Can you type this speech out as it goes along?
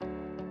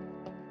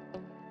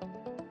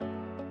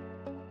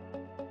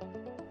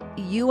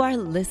You are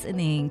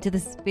listening to the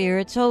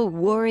Spiritual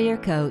Warrior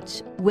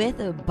Coach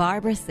with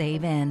Barbara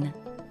Savin,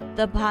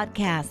 the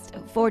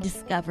podcast for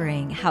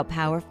discovering how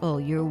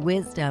powerful your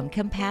wisdom,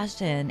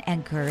 compassion,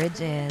 and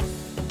courage is.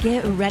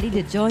 Get ready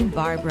to join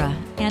Barbara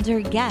and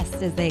her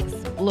guests as they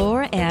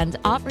explore and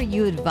offer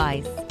you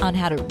advice on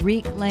how to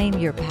reclaim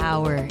your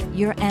power,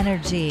 your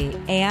energy,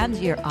 and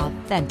your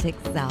authentic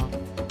self.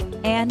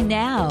 And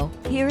now,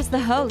 here's the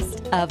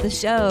host of the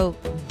show,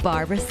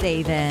 Barbara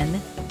Savin.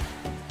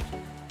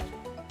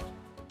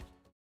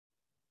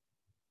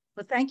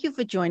 Well, thank you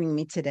for joining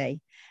me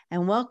today,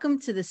 and welcome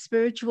to the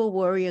Spiritual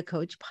Warrior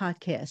Coach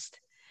podcast.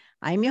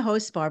 I'm your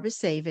host, Barbara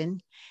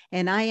Savin,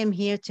 and I am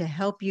here to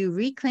help you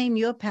reclaim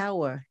your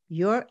power,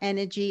 your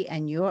energy,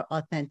 and your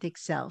authentic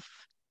self.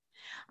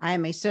 I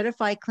am a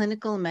certified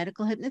clinical and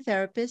medical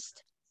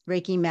hypnotherapist,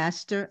 Reiki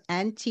master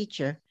and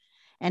teacher,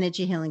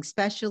 energy healing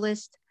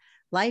specialist,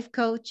 life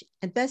coach,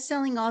 and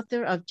best-selling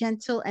author of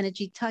Gentle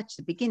Energy Touch,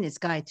 The Beginner's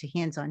Guide to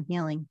Hands-on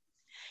Healing.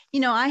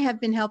 You know, I have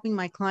been helping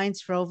my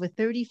clients for over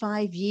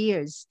 35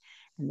 years,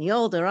 and the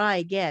older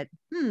I get,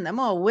 the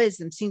more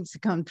wisdom seems to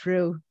come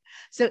through.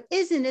 So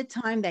isn't it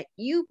time that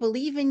you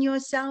believe in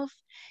yourself?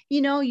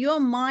 You know, your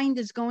mind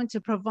is going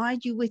to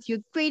provide you with your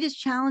greatest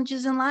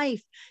challenges in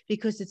life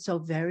because it's so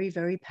very,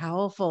 very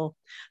powerful.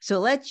 So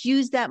let's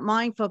use that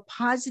mind for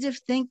positive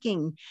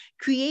thinking,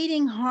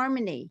 creating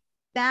harmony,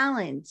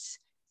 balance,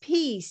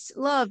 peace,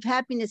 love,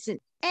 happiness, and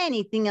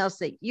anything else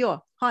that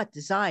your heart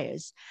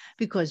desires,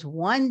 because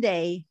one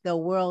day the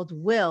world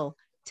will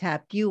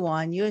tap you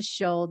on your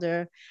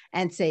shoulder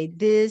and say,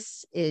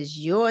 this is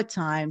your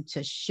time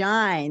to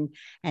shine.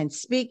 And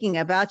speaking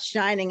about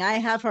shining, I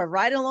have her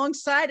right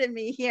alongside of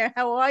me here.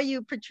 How are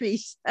you,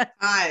 Patrice?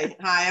 Hi.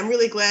 I'm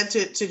really glad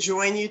to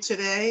join you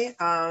today.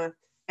 And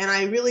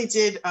I really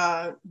did,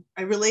 I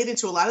related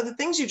to a lot of the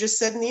things you just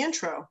said in the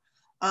intro.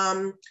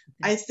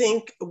 I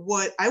think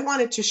what I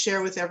wanted to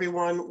share with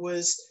everyone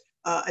was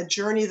a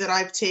journey that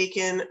I've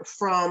taken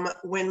from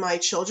when my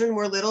children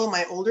were little,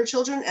 my older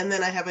children, and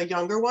then I have a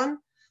younger one,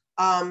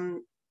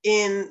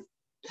 in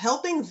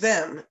helping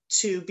them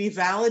to be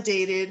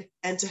validated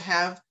and to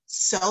have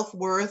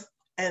self-worth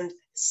and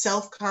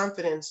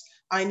self-confidence.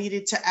 I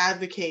needed to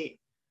advocate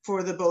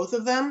for the both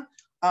of them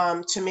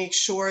to make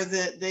sure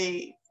that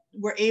they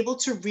were able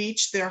to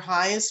reach their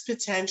highest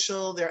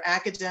potential, their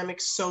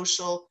academic,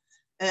 social,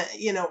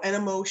 and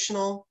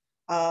emotional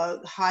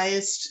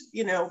highest,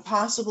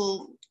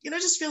 possible,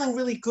 just feeling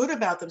really good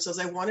about themselves.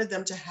 I wanted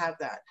them to have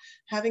that.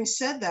 Having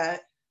said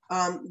that,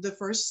 the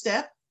first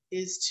step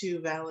is to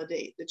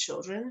validate the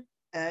children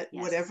at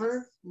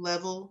whatever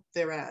level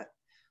they're at.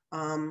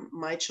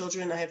 My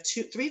children, I have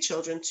three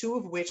children, two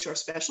of which are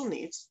special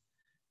needs.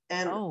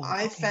 And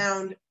I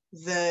found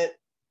that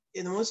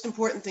the most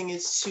important thing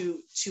is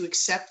to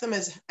accept them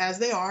as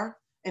they are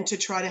and to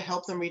try to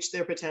help them reach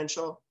their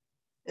potential.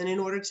 And in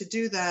order to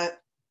do that,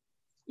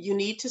 you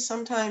need to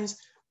sometimes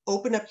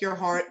open up your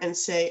heart and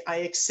say, I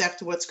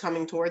accept what's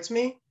coming towards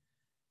me.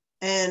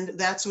 And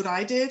that's what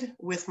I did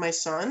with my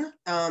son.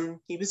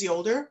 He was the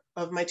older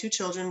of my two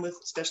children with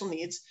special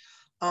needs.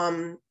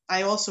 I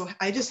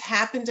just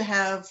happened to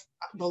have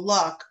the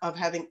luck of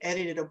having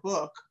edited a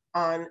book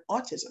on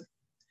autism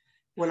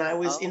when I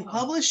was in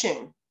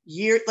publishing.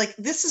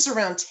 This is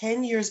around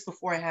 10 years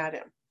before I had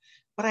him.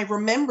 But I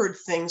remembered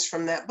things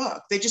from that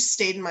book. They just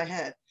stayed in my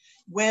head.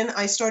 When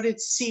I started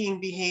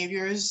seeing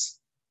behaviors,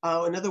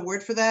 another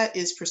word for that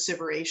is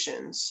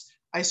perseverations.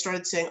 I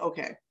started saying,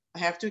 okay, I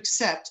have to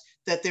accept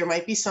that there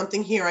might be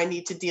something here I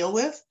need to deal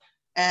with.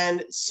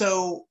 And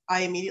so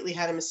I immediately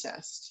had him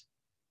assessed.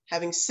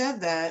 Having said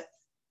that,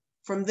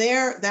 from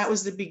there, that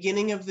was the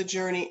beginning of the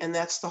journey. And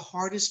that's the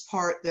hardest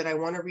part that I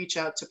want to reach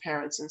out to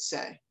parents and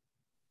say.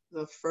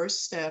 The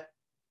first step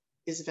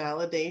is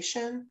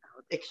validation,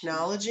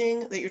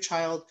 acknowledging that your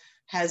child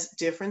has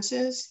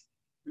differences,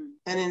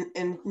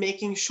 and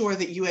making sure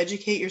that you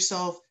educate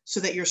yourself so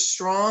that you're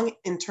strong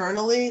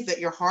internally, that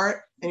your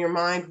heart and your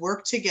mind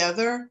work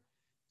together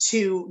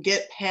to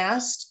get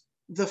past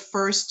the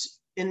first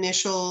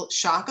initial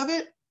shock of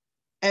it,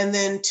 and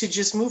then to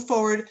just move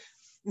forward,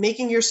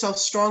 making yourself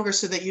stronger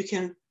so that you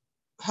can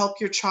help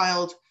your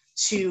child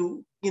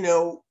to,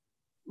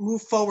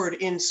 move forward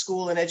in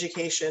school and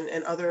education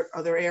and other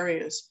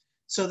areas.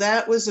 So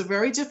that was a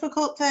very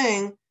difficult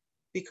thing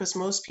because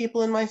most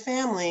people in my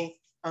family,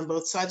 on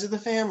both sides of the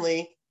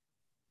family,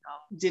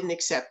 didn't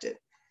accept it.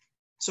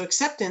 So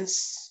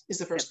acceptance is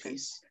the first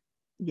piece.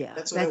 Yeah.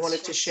 That's what I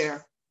wanted to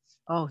share.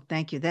 Oh,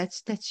 thank you.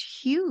 That's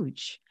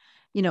huge.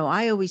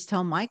 I always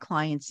tell my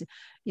clients,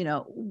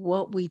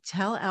 what we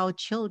tell our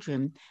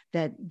children,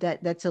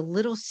 that's a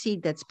little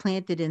seed that's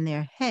planted in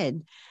their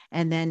head.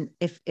 And then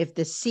if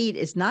the seed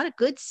is not a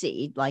good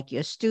seed, like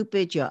you're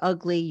stupid, you're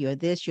ugly, you're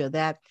this, you're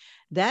that,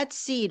 that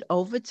seed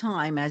over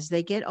time, as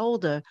they get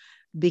older,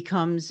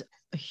 becomes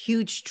a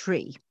huge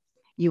tree.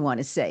 You want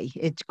to say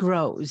it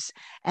grows.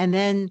 And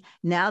then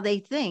now they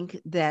think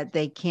that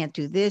they can't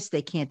do this,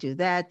 they can't do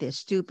that, they're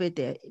stupid,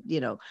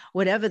 they're,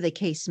 whatever the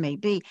case may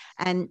be.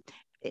 And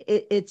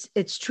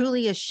it's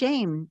truly a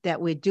shame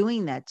that we're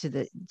doing that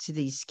to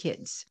these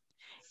kids,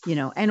 you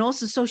know. And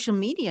also social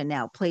media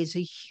now plays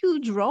a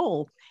huge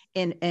role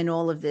in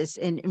all of this,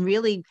 and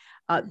really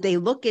they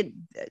look at,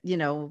 you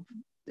know,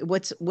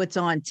 what's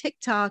on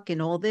TikTok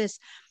and all this,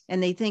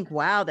 and they think,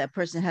 wow, that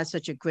person has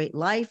such a great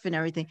life and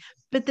everything.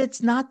 But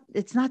it's not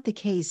the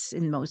case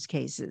in most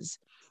cases.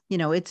 You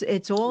know,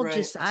 it's all Right.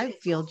 just, I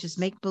feel, just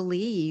make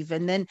believe.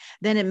 And then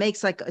it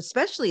makes, like,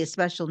 especially a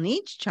special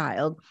needs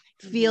child,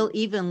 feel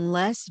even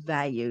less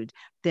valued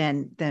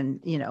than,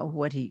 you know,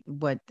 what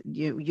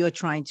you're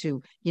trying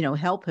to, you know,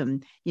 help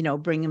him, you know,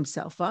 bring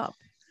himself up.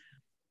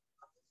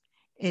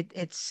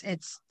 It's I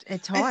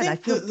hard. I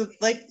think feel. the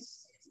like,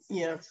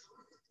 yeah,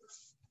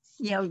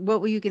 Yeah, what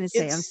were you going to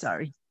say? I'm it's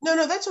sorry.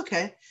 no, that's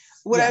okay.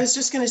 What I Yeah. was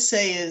just going to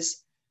say is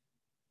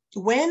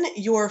when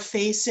you're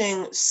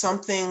facing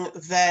something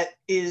that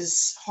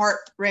is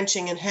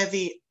heart-wrenching and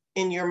heavy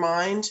in your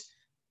mind,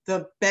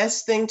 the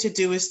best thing to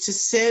do is to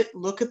sit,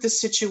 look at the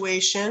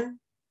situation.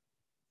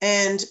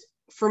 And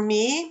for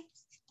me,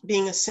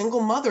 being a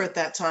single mother at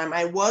that time,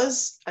 I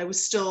was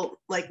still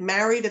like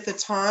married at the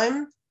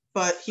time,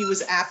 but he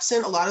was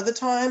absent a lot of the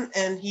time,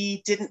 and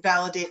he didn't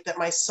validate that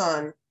my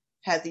son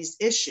had these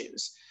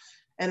issues.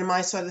 And in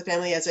my side of the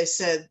family, as I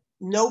said,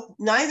 no,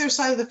 neither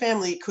side of the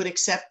family could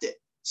accept it.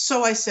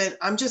 So I said,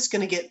 I'm just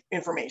going to get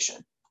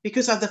information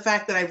because of the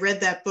fact that I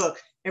read that book.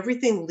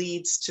 Everything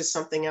leads to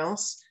something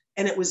else.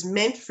 And it was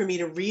meant for me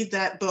to read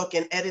that book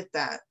and edit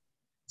that.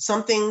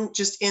 Something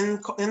just in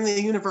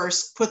the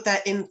universe put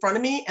that in front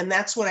of me. And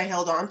that's what I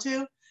held on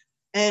to.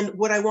 And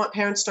what I want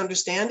parents to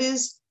understand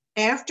is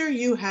after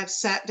you have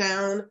sat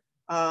down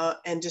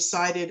and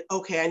decided,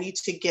 okay, I need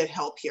to get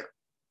help here.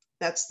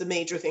 That's the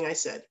major thing I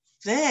said.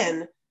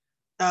 Then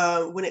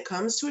when it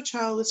comes to a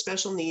child with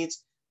special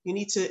needs, you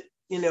need to,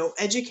 you know,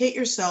 educate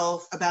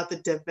yourself about the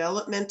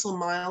developmental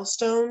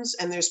milestones.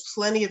 And there's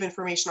plenty of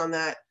information on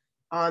that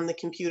on the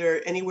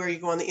computer. Anywhere you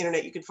go on the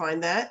internet, you can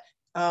find that.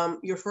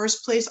 Your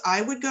first place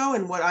I would go,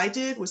 and what I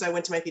did was I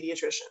went to my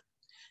pediatrician.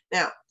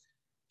 Now,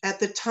 at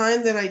the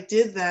time that I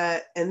did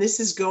that, and this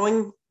is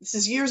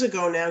years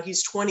ago now,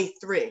 he's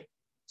 23.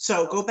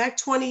 So go back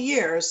 20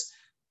 years,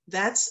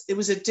 it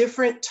was a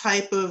different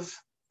type of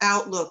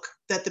outlook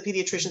that the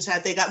pediatricians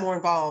had. They got more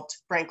involved,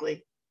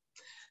 frankly.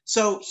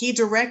 So he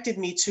directed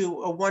me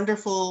to a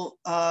wonderful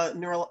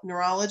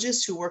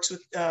neurologist who works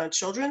with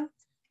children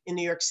in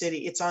New York City.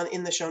 It's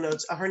in the show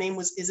notes. Her name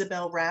was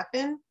Isabel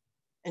Rappin,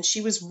 and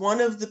she was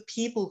one of the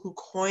people who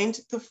coined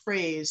the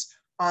phrase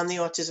on the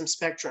autism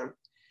spectrum.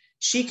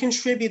 She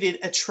contributed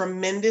a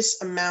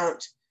tremendous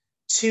amount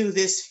to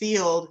this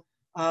field.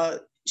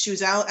 She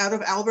was out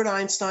of Albert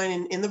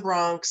Einstein in the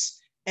Bronx,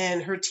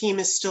 and her team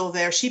is still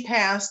there. She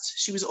passed.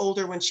 She was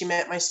older when she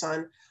met my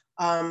son.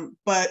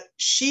 But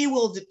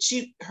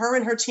her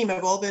and her team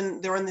have all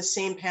they're on the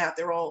same path.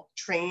 They're all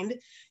trained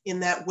in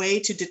that way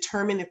to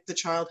determine if the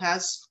child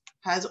has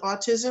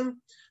autism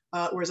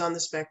or is on the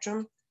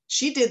spectrum.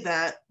 She did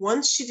that.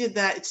 Once she did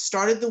that, it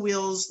started the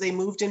wheels. They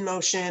moved in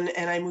motion,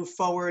 and I moved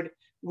forward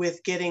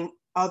with getting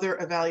other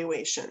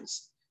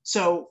evaluations.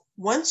 So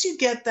once you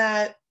get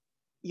that,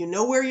 you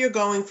know where you're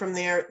going from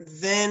there,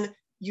 then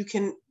you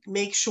can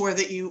make sure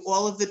that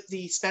all of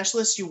the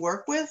specialists you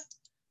work with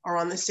are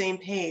on the same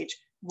page.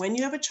 When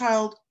you have a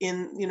child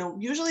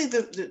usually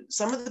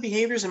some of the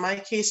behaviors, in my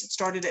case, it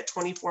started at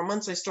 24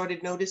 months. I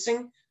started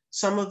noticing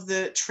some of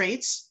the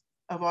traits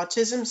of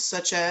autism,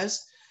 such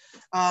as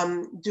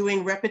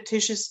doing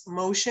repetitious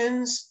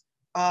motions.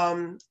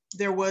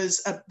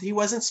 He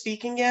wasn't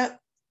speaking yet.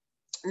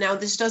 Now,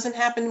 this doesn't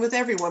happen with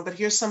everyone, but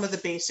here's some of the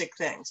basic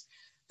things.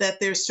 That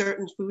there's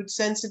certain food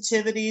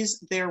sensitivities.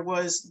 There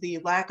was the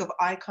lack of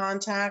eye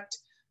contact.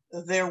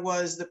 There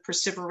was the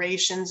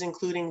perseverations,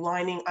 including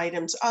lining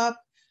items up,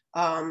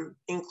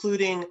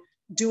 including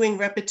doing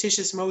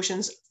repetitious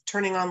motions,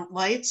 turning on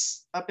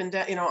lights up and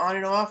down, on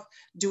and off,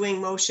 doing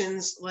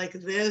motions like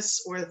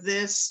this or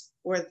this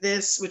or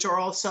this, which are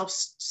all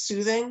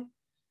self-soothing.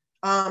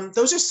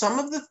 Those are some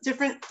of the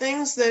different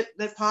things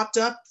that popped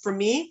up for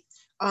me.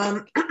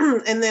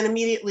 And then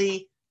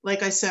immediately,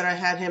 like I said, I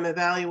had him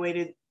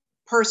evaluated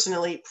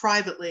personally,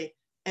 privately.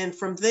 And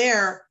from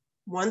there,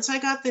 once I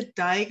got the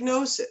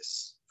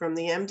diagnosis from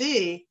the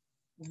MD,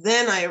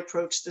 then I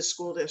approached the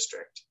school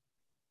district.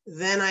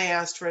 Then I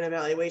asked for an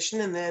evaluation,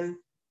 and then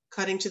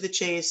cutting to the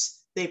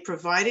chase, they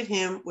provided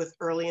him with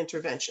early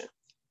intervention.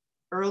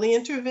 Early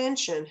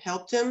intervention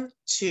helped him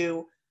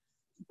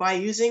by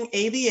using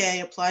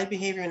ABA, applied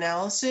behavior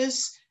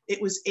analysis,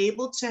 it was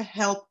able to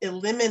help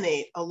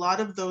eliminate a lot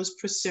of those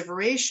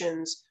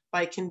perseverations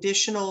by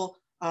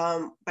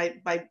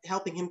by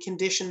helping him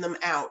condition them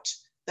out.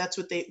 That's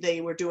what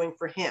they were doing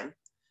for him.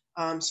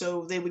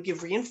 So they would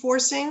give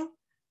reinforcing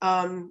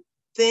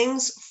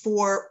things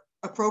for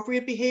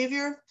appropriate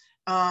behavior.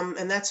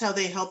 And that's how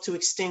they help to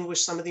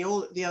extinguish some of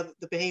the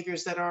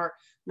behaviors that are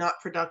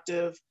not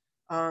productive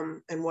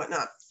and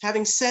whatnot.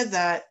 Having said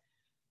that,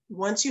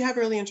 once you have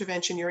early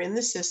intervention, you're in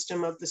the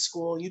system of the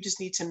school. You just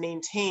need to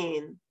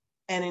maintain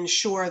and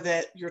ensure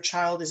that your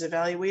child is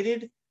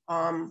evaluated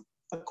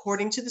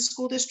according to the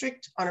school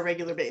district on a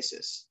regular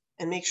basis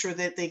and make sure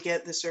that they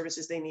get the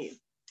services they need.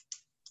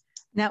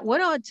 Now,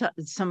 what are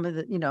some of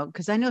the,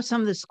 because I know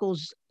some of the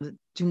schools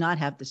do not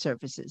have the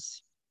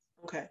services,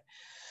 Okay.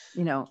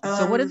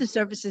 So what are the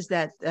services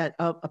that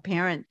a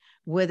parent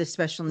with a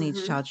special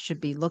needs child should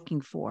be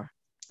looking for?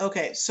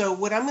 Okay, so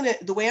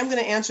the way I'm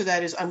going to answer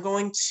that is I'm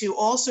going to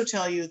also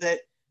tell you that,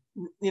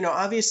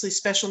 obviously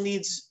special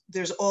needs,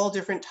 there's all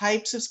different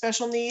types of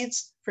special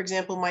needs. For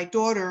example, my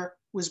daughter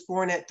was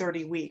born at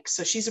 30 weeks,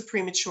 so she's a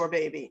premature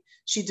baby.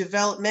 She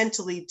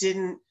developmentally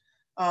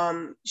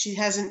she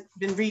hasn't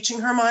been reaching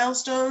her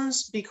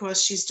milestones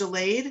because she's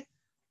delayed.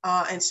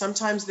 And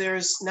sometimes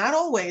not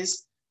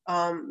always,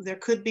 there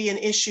could be an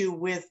issue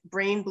with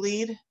brain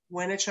bleed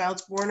when a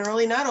child's born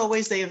early. Not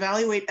always. They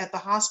evaluate at the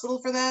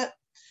hospital for that.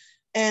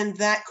 And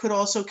that could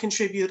also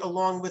contribute,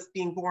 along with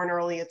being born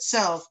early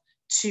itself,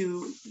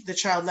 to the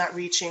child not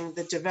reaching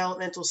the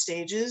developmental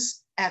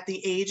stages at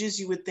the ages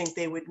you would think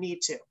they would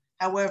need to.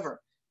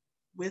 However,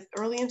 with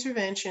early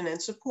intervention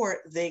and support,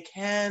 they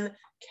can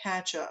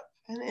catch up.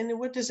 And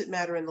what does it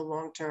matter in the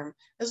long term?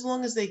 As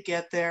long as they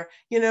get there,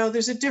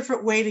 there's a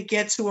different way to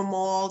get to a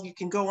mall. You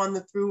can go on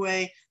the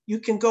thruway, you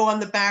can go on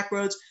the back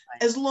roads,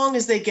 as long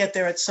as they get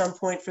there at some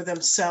point for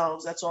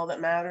themselves. That's all that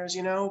matters,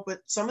 But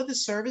some of the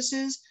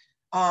services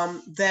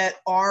that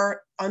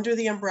are under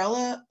the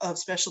umbrella of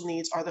special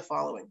needs are the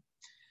following.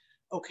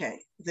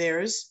 Okay,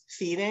 there's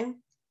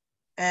feeding.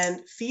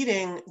 And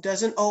feeding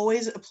doesn't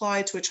always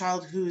apply to a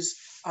child who's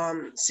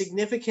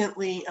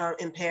significantly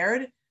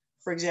impaired.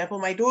 For example,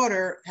 my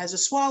daughter has a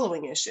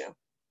swallowing issue.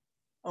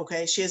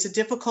 Okay, she has a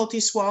difficulty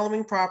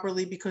swallowing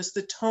properly because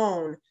the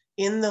tone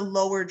in the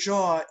lower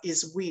jaw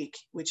is weak,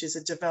 which is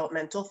a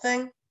developmental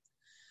thing.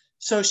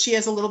 So she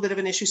has a little bit of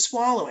an issue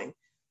swallowing.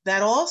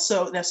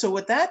 So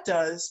what that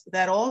does,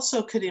 that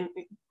also could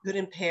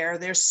impair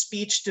their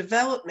speech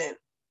development.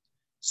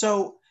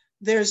 So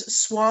there's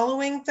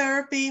swallowing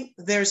therapy,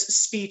 there's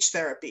speech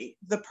therapy.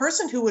 The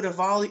person who would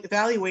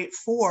evaluate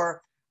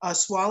for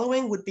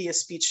swallowing would be a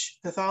speech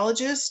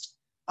pathologist.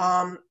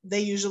 They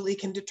usually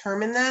can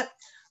determine that.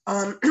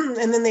 And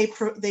then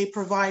they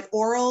provide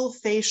oral,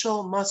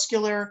 facial,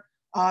 muscular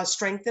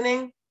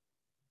strengthening.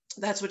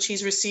 That's what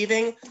she's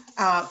receiving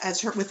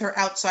with her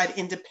outside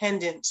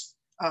independent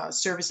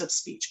service of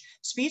speech.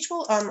 Speech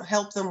will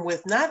help them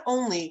with not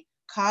only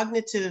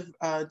cognitive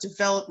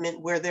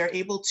development, where they're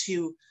able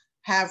to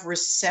have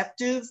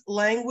receptive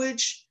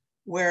language,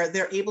 where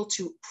they're able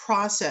to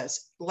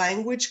process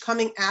language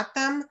coming at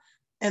them,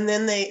 and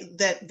then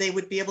they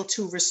would be able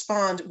to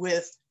respond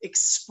with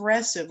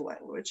expressive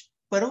language,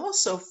 but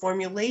also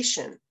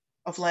formulation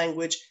of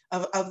language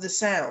of the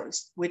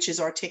sounds, which is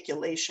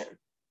articulation.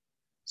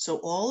 So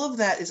all of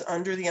that is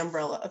under the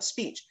umbrella of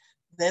speech.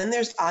 Then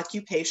there's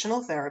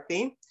occupational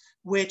therapy,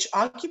 which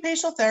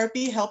occupational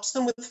therapy helps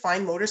them with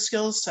fine motor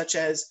skills, such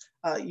as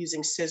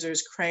using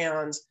scissors,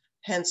 crayons,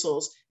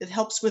 pencils. It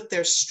helps with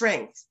their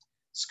strength.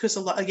 Because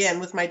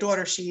again, with my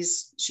daughter,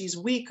 she's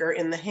weaker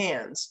in the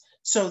hands.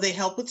 So they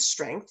help with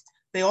strength.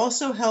 They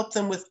also help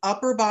them with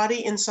upper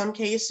body in some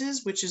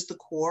cases, which is the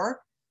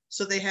core.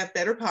 So they have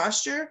better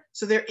posture.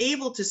 So they're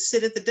able to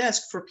sit at the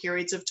desk for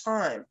periods of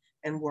time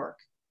and work.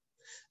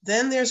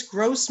 Then there's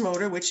gross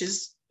motor, which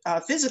is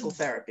physical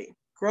therapy.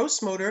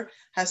 Gross motor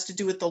has to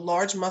do with the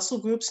large muscle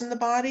groups in the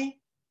body.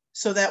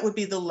 So that would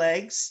be the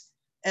legs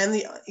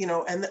and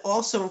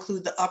also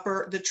include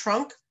the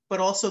trunk, but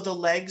also the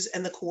legs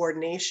and the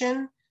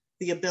coordination,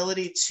 the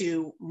ability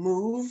to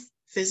move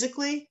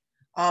physically,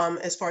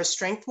 as far as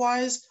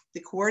strength-wise,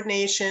 the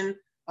coordination,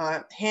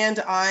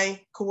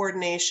 hand-eye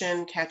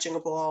coordination, catching a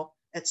ball,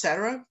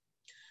 etc.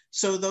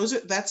 So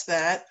that's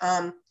that.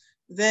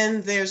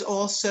 Then there's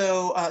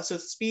also, so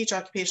speech,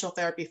 occupational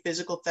therapy,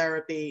 physical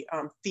therapy,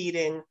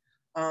 feeding.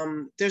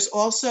 There's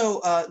also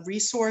a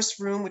resource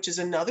room, which is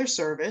another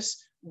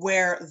service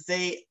where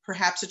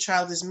perhaps a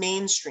child is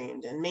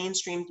mainstreamed, and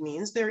mainstreamed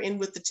means they're in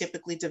with the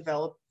typically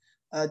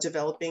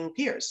developing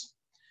peers.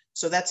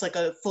 So that's like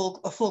a full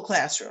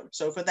classroom.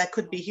 So that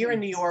could be here in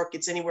New York,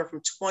 it's anywhere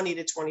from 20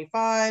 to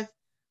 25.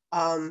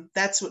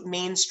 That's what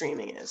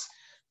mainstreaming is.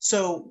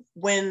 So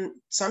when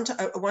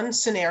one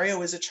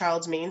scenario is a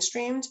child's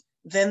mainstreamed,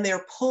 then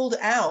they're pulled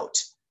out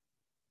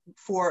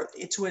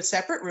to a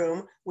separate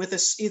room with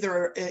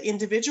either an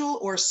individual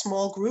or a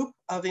small group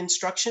of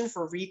instruction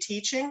for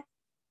reteaching.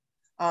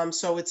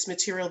 So it's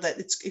material that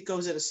it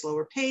goes at a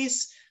slower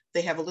pace.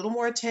 They have a little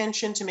more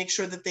attention to make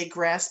sure that they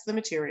grasp the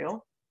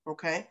material.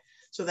 Okay,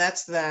 so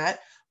that's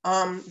that.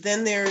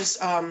 Then there's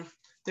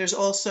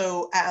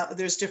also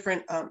there's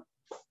different,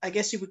 I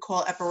guess you would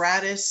call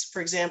apparatus.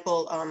 For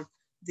example,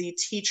 the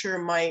teacher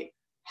might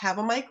have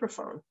a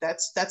microphone.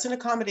 That's an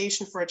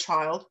accommodation for a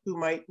child who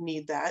might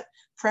need that.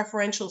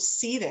 Preferential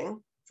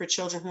seating for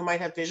children who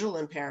might have visual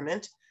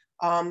impairment.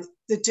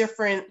 The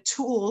different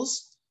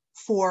tools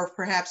for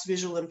perhaps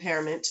visual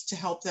impairment to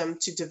help them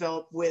to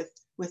develop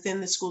within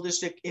the school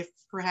district, if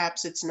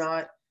perhaps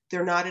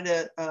they're not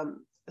at a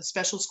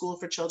special school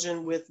for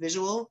children with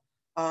visual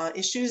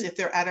issues. If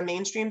they're at a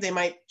mainstream, they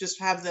might just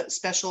have the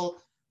special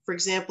For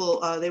example,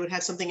 they would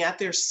have something at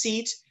their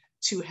seat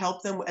to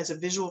help them as a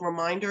visual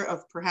reminder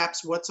of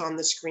perhaps what's on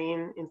the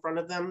screen in front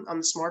of them on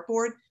the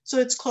smartboard. So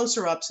it's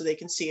closer up so they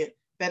can see it,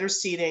 better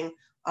seating.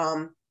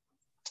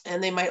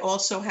 And they might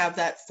also have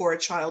that for a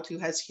child who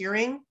has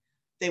hearing.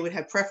 They would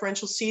have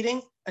preferential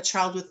seating. A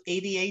child with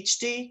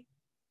ADHD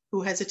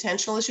who has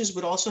attentional issues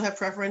would also have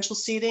preferential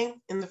seating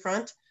in the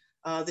front.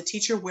 The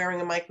teacher wearing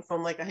a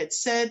microphone, like I had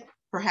said,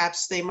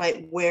 perhaps they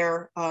might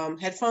wear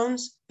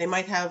headphones. They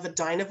might have a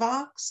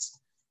Dynavox,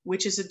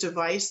 which is a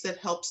device that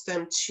helps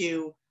them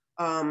to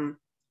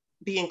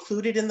be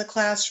included in the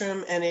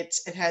classroom, and it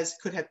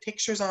could have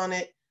pictures on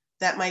it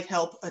that might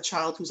help a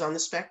child who's on the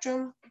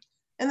spectrum.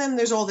 And then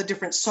there's all the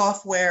different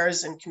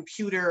softwares and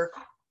computer,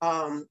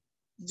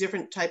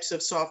 different types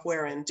of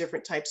software and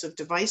different types of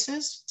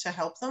devices to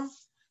help them.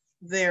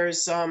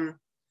 There's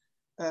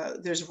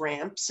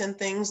ramps and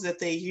things that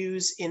they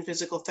use in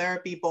physical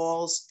therapy,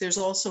 balls. There's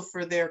also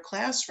for their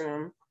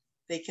classroom,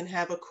 they can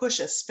have a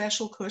cushion, a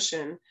special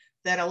cushion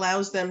that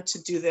allows them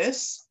to do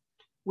this,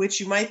 which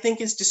you might think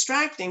is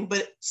distracting,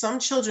 but some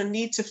children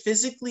need to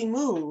physically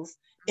move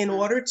in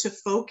order to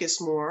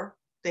focus more.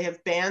 They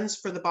have bands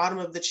for the bottom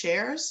of the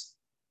chairs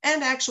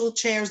and actual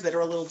chairs that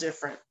are a little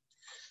different.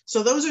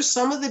 So those are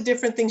some of the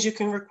different things you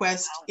can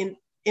request in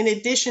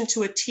addition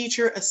to a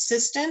teacher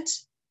assistant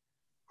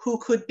who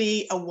could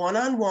be a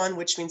one-on-one,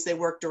 which means they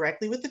work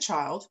directly with the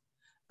child,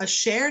 a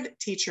shared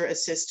teacher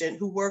assistant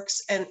who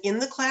works in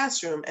the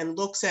classroom and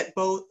looks at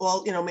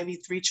maybe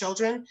 3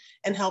 children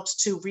and helps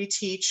to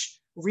reteach,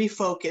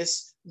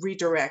 refocus,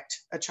 redirect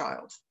a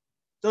child.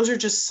 Those are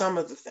just some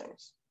of the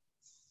things.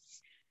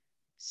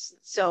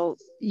 So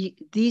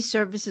these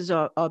services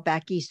are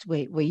back east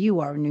where you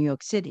are in New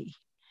York City.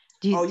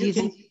 You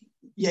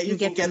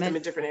can get them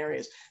in different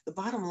areas. The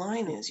bottom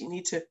line is you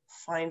need to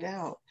find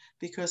out,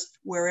 because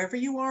wherever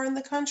you are in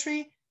the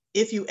country,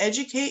 if you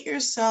educate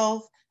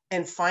yourself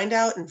and find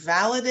out and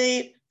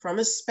validate from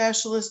a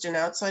specialist, an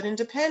outside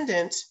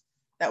independent,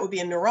 that would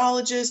be a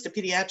neurologist, a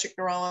pediatric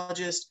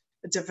neurologist,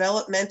 a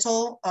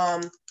developmental,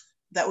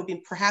 that would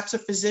be perhaps a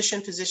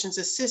physician's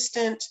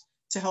assistant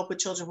to help with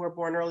children who are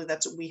born early.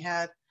 That's what we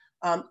had.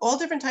 All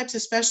different types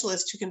of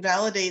specialists who can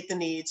validate the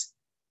needs.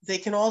 They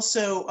can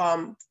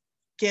also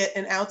get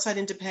an outside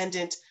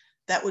independent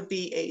that would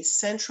be a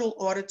central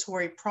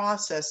auditory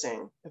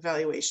processing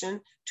evaluation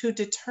to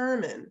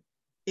determine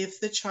if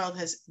the child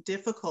has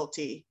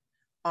difficulty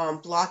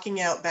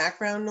blocking out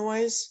background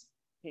noise.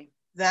 Okay.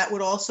 That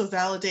would also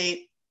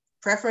validate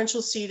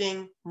preferential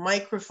seating,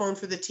 microphone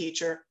for the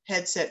teacher,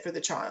 headset for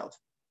the child.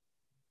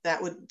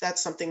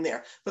 That's something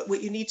there. But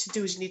what you need to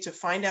do is you need to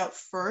find out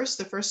first.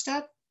 The first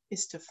step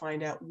is to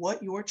find out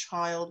what your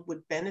child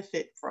would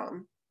benefit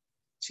from.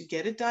 To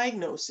get a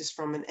diagnosis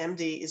from an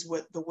MD is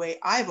the way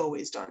I've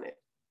always done it.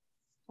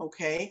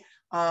 Okay.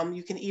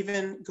 You can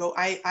even go,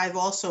 I've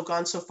also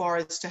gone so far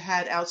as to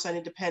had outside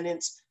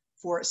independence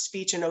for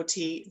speech and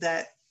OT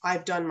that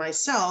I've done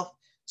myself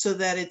so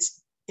that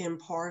it's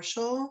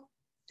impartial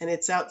and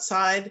it's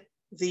outside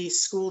the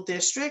school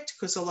district,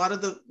 because a lot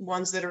of the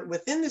ones that are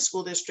within the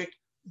school district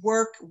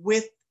work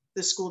with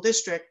the school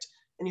district,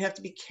 and you have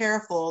to be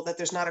careful that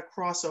there's not a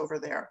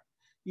crossover there.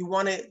 You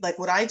want to, like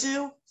what I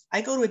do,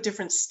 I go to a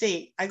different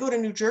state. I go to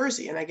New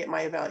Jersey and I get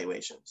my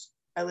evaluations.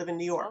 I live in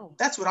New York. Oh.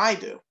 That's what I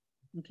do.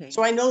 Okay.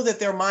 So I know that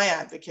they're my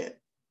advocate.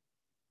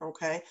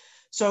 Okay.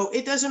 So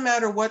it doesn't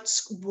matter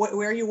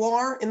where you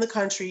are in the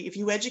country. If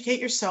you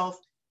educate yourself,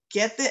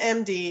 get the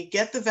MD,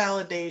 get the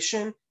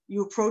validation,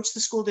 you approach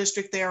the school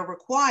district, they are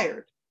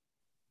required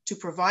to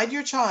provide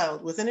your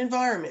child with an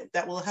environment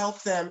that will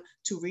help them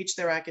to reach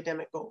their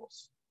academic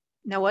goals.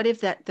 Now, what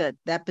if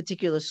that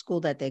particular school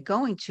that they're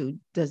going to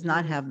does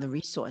not have the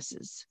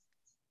resources?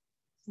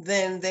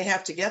 Then they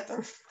have to get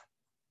them.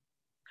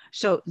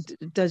 So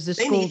does the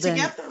school then? They need to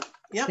get them.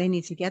 Yep. They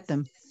need to get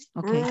them.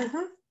 Okay.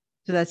 Mm-hmm.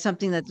 So that's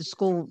something that the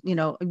school,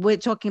 we're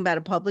talking about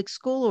a public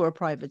school or a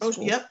private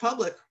school? Yep,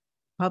 public.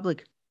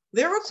 Public.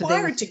 They're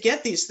required to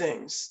get these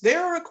things.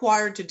 They're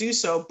required to do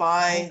so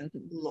by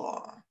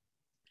law.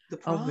 The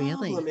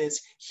problem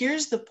is,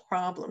 here's the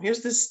problem.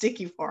 Here's the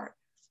sticky part.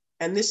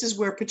 And this is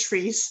where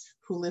Patrice,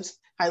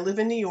 I live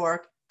in New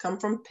York, come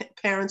from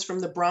parents from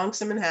the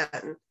Bronx and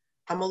Manhattan.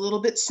 I'm a little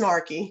bit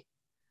snarky,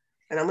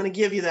 and I'm going to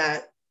give you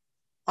that.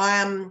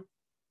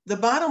 The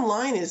bottom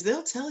line is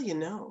they'll tell you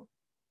no.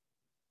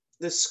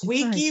 The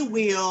squeaky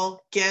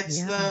wheel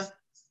gets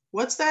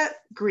what's that?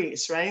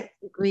 Grease, right?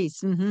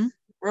 Grease. Mm-hmm.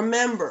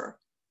 Remember,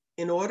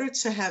 in order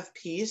to have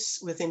peace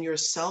within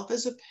yourself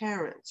as a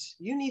parent,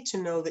 you need to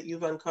know that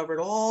you've uncovered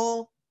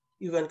all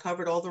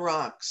the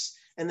rocks,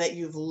 and that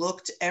you've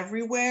looked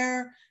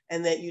everywhere,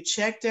 and that you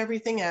checked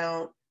everything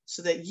out,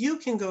 so that you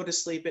can go to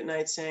sleep at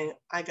night saying,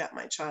 I got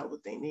my child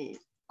what they need.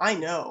 I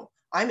know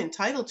I'm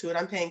entitled to it.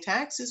 I'm paying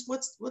taxes.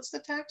 What's the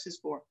taxes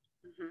for?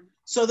 Mm-hmm.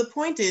 So the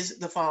point is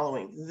the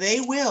following. They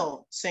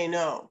will say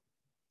no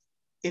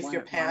if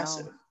you're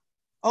passive. Wow.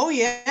 Oh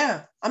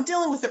yeah, I'm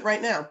dealing with it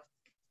right now.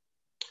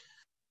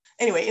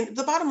 Anyway,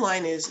 the bottom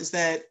line is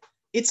that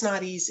it's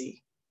not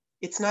easy.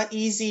 It's not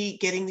easy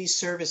getting these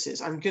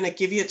services. I'm going to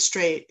give you it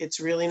straight. It's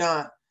really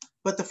not.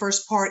 But the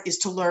first part is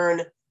to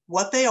learn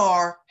what they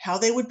are, how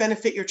they would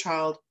benefit your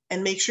child,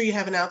 and make sure you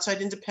have an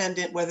outside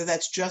independent, whether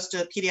that's just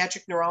a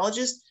pediatric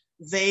neurologist.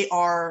 They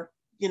are,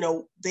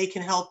 they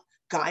can help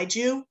guide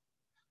you.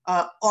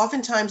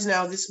 Oftentimes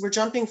now, we're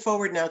jumping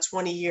forward now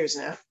 20 years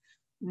now.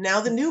 Now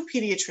the new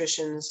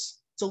pediatricians,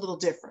 it's a little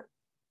different.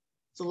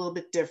 It's a little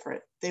bit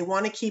different. They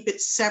want to keep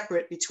it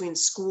separate between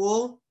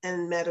school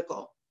and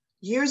medical.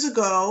 Years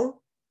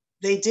ago,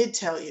 they did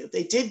tell you,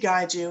 they did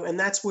guide you, and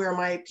that's where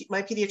my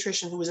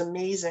pediatrician, who was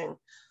amazing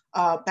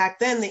back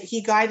then,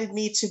 he guided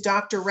me to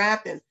Dr.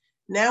 Rappin.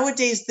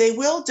 Nowadays, they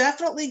will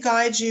definitely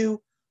guide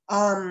you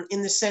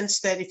in the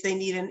sense that if they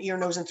need an ear,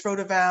 nose, and throat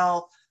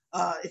eval,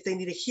 if they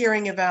need a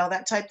hearing eval,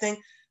 that type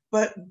thing.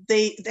 But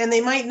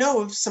they might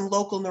know of some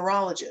local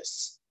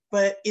neurologists.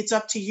 But it's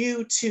up to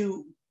you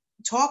to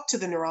talk to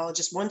the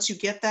neurologist once you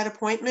get that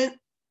appointment,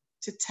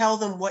 to tell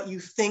them what you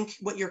think,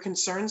 what your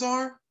concerns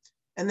are,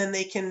 and then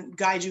they can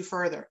guide you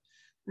further.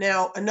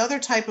 Now, I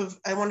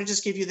want to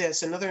just give you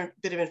this, another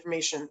bit of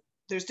information.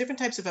 There's different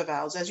types of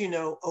evals, as you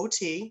know,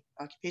 OT,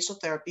 occupational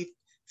therapy,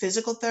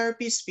 physical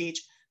therapy,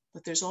 speech,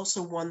 but there's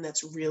also one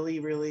that's really,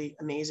 really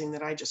amazing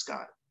that I just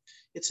got.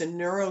 It's a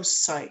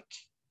neuropsych.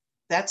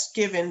 That's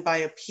given by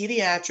a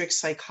pediatric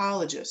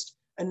psychologist.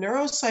 A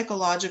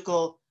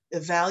neuropsychological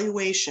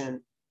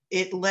evaluation,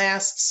 it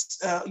lasts,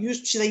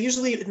 they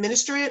usually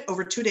administer it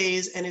over 2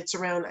 days, and it's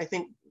around, I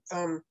think,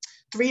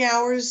 3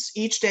 hours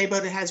each day,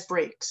 but it has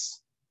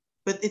breaks.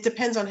 But it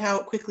depends on how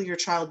quickly your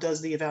child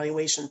does the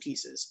evaluation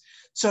pieces.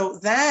 So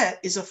that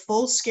is a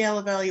full-scale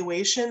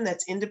evaluation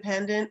that's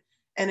independent,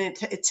 and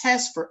it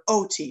tests for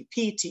OT,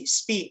 PT,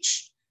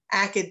 speech,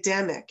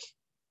 academic.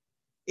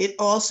 It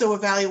also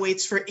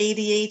evaluates for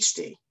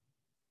ADHD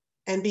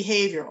and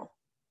behavioral.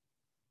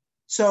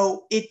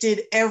 So it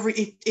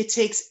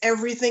takes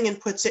everything and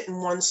puts it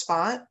in one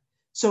spot.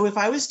 So if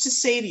I was to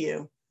say to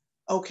you,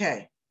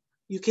 okay,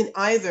 you can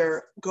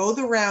either go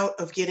the route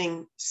of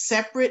getting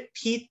separate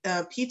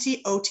PT,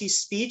 OT,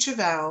 speech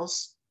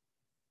evals,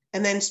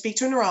 and then speak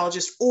to a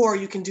neurologist, or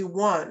you can do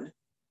one.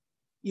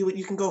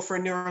 You can go for a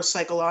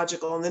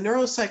neuropsychological, and the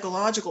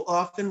neuropsychological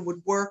often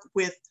would work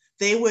with,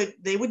 they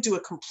would do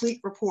a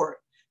complete report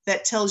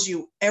that tells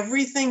you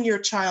everything your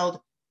child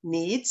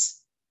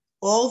needs,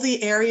 all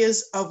the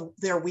areas of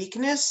their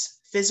weakness,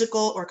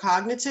 physical or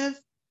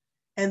cognitive,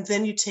 and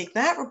then you take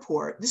that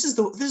report. This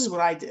is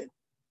what I did.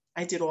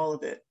 I did all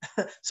of it.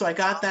 So I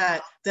got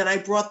that. Then I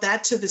brought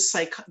that to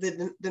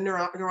the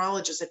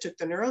neurologist. I took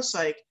the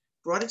neuropsych,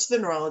 brought it to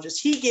the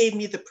neurologist. He gave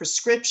me the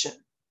prescription.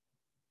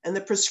 And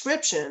the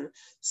prescription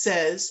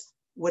says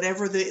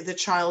whatever the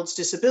child's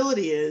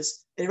disability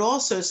is. It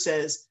also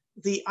says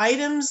the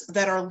items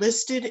that are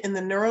listed in the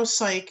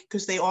neuropsych,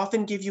 because they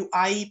often give you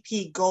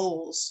IEP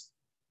goals,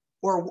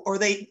 or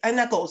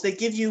not goals, they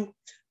give you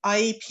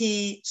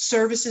IEP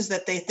services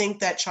that they think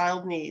that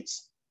child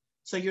needs.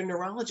 So your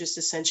neurologist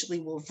essentially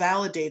will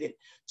validate it.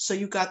 So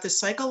you got the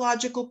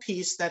psychological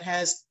piece that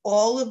has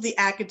all of the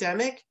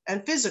academic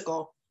and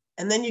physical,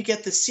 and then you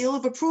get the seal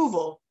of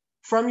approval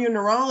from your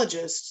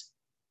neurologist.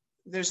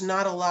 There's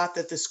not a lot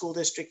that the school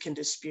district can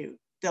dispute.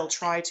 They'll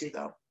try to,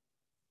 though.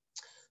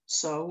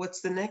 So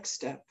what's the next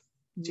step?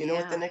 Do you know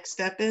what the next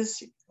step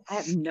is? I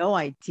have no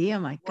idea.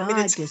 My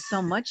God, there's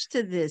so much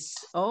to this.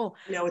 Oh,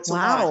 no, it's wow.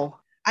 a lot.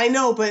 I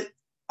know, but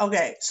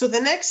okay. So the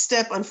next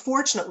step,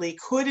 unfortunately,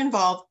 could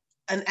involve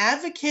an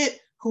advocate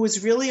who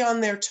is really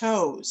on their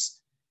toes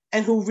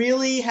and who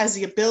really has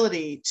the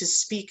ability to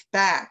speak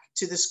back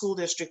to the school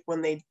district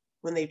when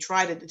they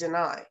try to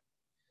deny.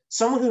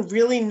 Someone who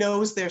really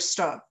knows their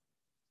stuff.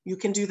 You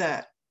can do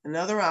that.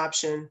 Another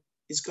option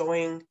is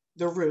going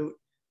the route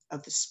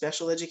of the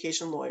special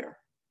education lawyer.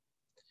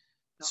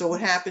 So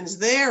what happens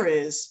there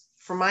is,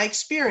 from my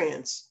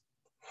experience,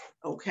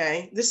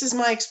 okay, this is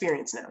my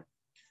experience now.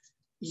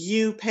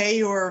 You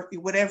pay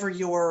whatever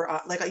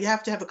your, you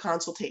have to have a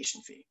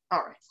consultation fee. All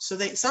right. So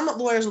some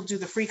lawyers will do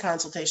the free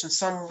consultation,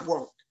 some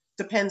won't.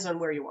 Depends on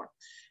where you are.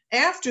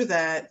 After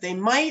that, they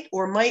might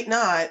or might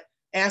not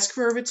ask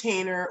for a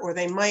retainer, or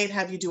they might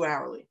have you do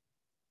hourly.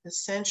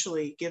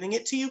 Essentially, giving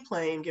it to you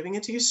plain, giving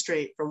it to you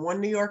straight from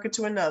one New Yorker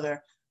to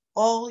another.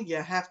 All you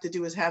have to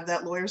do is have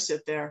that lawyer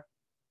sit there.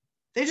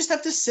 They just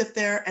have to sit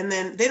there, and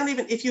then they don't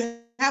even, if you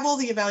have all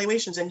the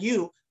evaluations and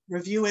you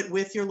review it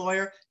with your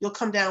lawyer, you'll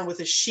come down with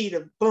a sheet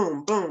of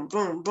boom, boom,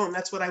 boom, boom.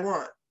 That's what I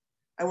want.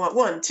 I want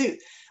 1, 2.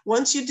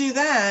 Once you do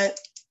that,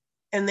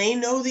 and they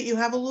know that you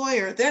have a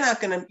lawyer, you're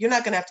not going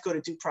to have to go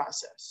to due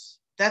process.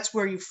 That's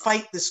where you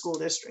fight the school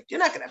district. You're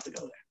not going to have to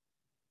go there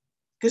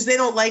because they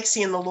don't like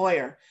seeing the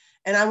lawyer.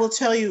 And I will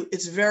tell you,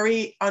 it's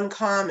very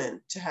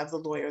uncommon to have the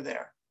lawyer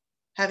there.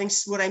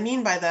 What I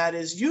mean by that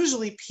is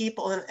usually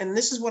people, and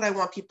this is what I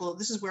want people,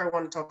 this is where I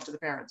want to talk to the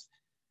parents.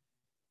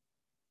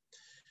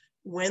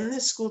 When the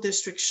school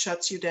district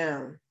shuts you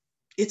down,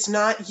 it's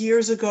not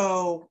years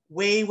ago,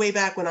 way, way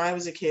back when I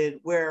was a kid,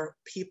 where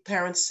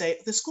parents say,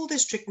 the school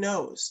district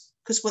knows.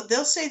 Because what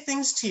they'll say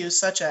things to you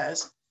such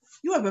as,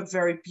 you have a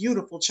very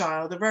beautiful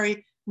child, a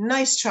very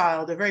nice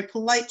child, a very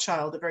polite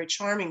child, a very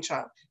charming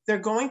child. They're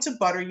going to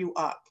butter you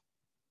up.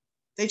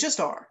 They just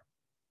are.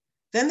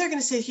 Then they're going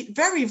to say,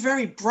 very,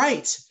 very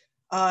bright.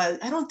 I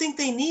don't think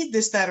they need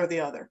this, that, or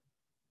the other.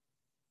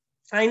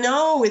 I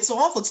know, it's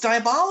awful. It's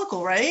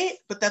diabolical, right?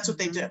 But that's what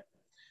they do.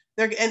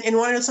 And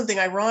want to know something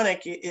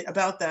ironic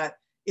about that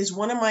is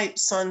one of my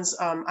son's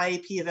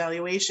IEP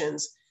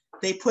evaluations,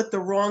 they put the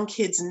wrong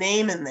kid's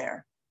name in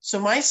there. So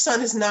my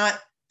son is not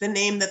the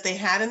name that they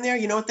had in there.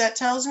 You know what that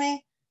tells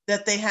me?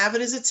 That they have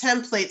it as a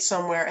template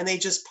somewhere and they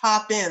just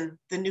pop in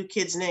the new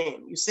kid's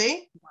name. You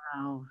see?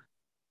 Wow.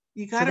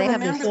 You got to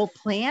remember. Have this whole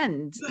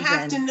planned. You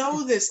have to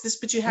know this,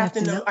 but you have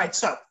to know. All right.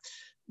 So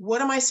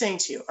what am I saying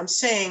to you? I'm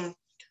saying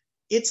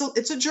it's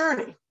a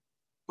journey,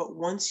 but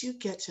once you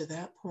get to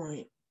that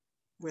point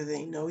where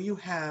they know you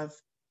have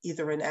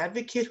either an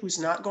advocate who's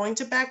not going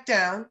to back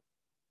down,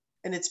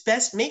 and it's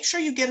best, make sure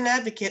you get an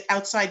advocate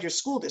outside your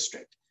school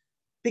district,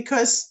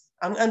 because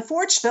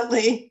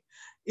unfortunately,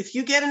 if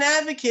you get an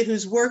advocate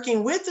who's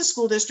working with the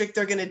school district,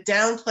 they're going to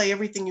downplay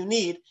everything you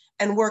need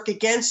and work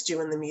against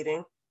you in the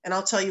meeting. And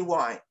I'll tell you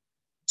why.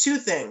 Two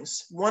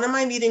things. One of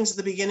my meetings at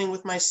the beginning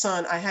with my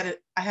son, I had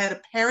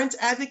a parent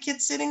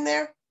advocate sitting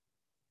there,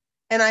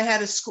 and I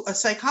had a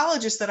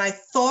psychologist that I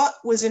thought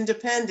was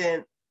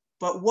independent,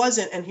 but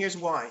wasn't. And here's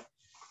why.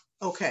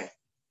 Okay.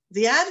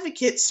 The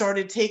advocate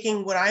started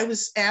taking what I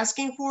was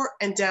asking for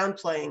and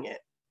downplaying it.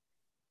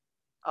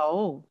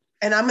 Oh.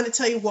 And I'm going to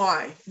tell you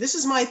why. This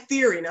is my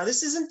theory. Now,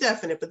 this isn't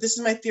definite, but this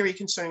is my theory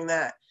concerning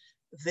that.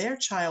 Their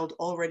child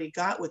already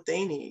got what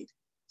they need.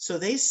 So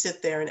they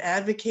sit there and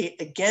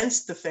advocate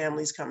against the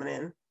families coming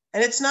in.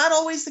 And it's not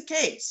always the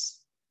case.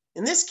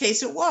 In this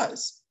case, it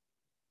was.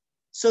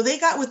 So they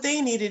got what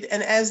they needed.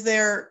 And as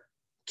their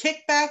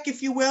kickback,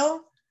 if you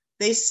will,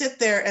 they sit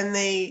there and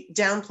they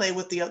downplay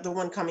what the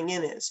one coming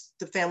in is,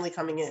 the family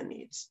coming in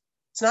needs.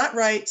 It's not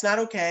right. It's not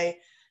okay.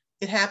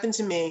 It happened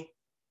to me.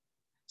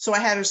 So I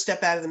had her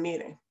step out of the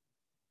meeting.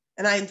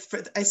 And I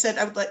said,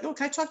 I would like, oh,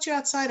 can I talk to you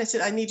outside? I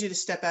said, I need you to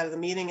step out of the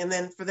meeting. And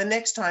then for the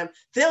next time,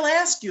 they'll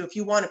ask you if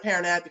you want a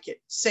parent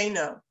advocate. Say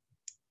no.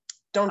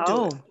 Don't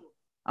do it.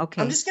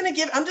 Okay. I'm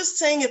just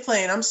saying it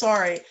plain. I'm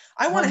sorry.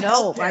 I want to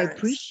help parents. I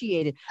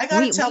appreciate it. I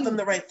got to tell them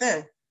the right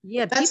thing.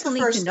 Yeah, people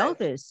need to know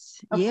this.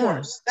 Of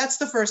course. That's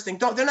the first thing.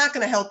 They're not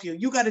going to help you.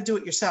 You got to do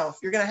it yourself.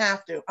 You're going to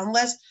have to,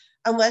 unless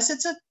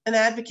it's an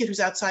advocate who's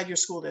outside your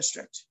school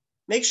district.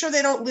 Make sure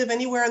they don't live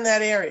anywhere in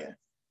that area.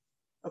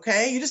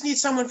 Okay. You just need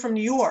someone from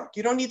New York.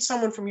 You don't need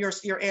someone from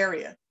your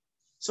area.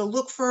 So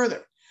look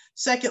further.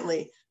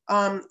 Secondly,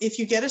 if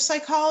you get a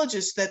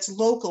psychologist that's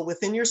local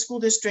within your school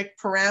district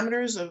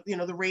parameters of,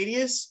 the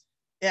radius.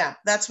 Yeah,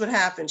 that's what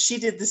happened. She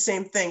did the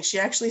same thing. She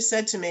actually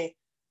said to me,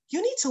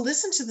 you need to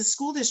listen to the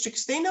school district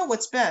because they know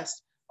what's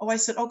best. Oh, I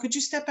said, could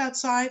you step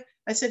outside?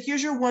 I said,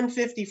 here's your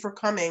 $150 for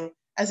coming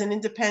as an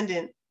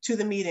independent to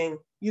the meeting.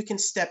 You can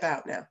step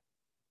out now.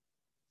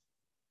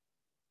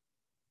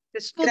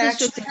 The school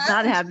district does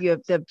not have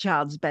the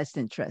child's best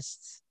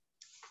interests.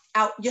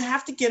 Out, you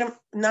have to get them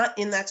not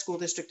in that school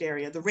district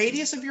area. The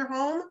radius of your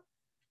home.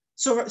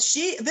 So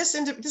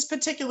this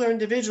particular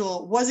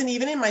individual wasn't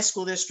even in my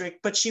school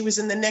district, but she was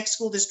in the next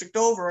school district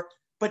over.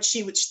 But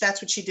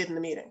that's what she did in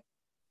the meeting.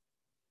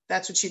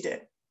 That's what she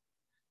did.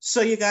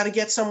 So you got to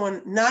get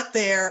someone not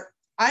there.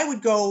 I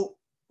would go.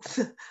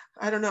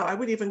 I don't know. I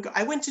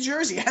went to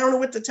Jersey. I don't know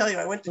what to tell you.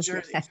 I went to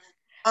Jersey.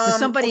 So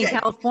somebody in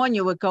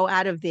California would go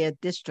out of their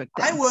district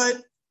then.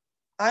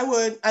 I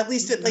would at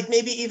least like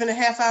maybe even a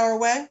half hour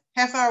away.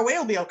 Half hour away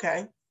will be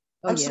okay.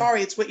 I'm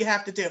sorry. It's what you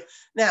have to do.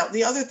 Now,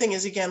 the other thing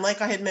is, again,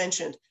 like I had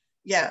mentioned,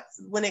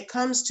 when it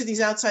comes to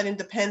these outside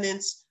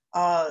independents,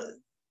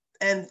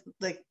 and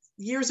like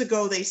years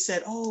ago, they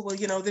said,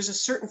 there's a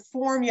certain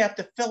form you have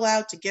to fill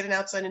out to get an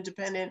outside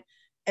independent.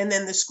 And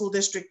then the school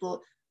district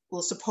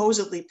will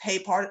supposedly pay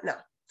part. No,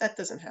 that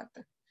doesn't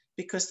happen.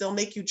 Because they'll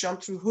make you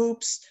jump through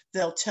hoops.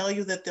 They'll tell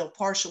you that they'll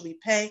partially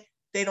pay.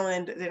 They don't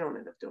end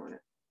up doing it.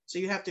 So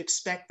you have to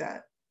expect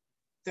that.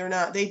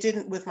 They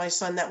didn't with my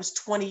son. That was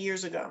 20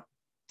 years ago.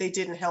 They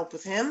didn't help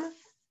with him.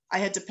 I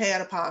had to pay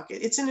out of pocket.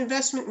 It's an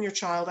investment in your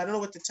child. I don't know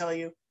what to tell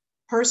you.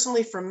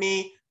 Personally, for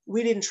me,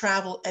 we didn't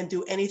travel and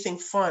do anything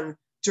fun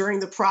during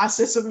the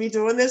process of me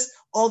doing this.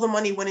 All the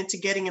money went into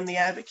getting him the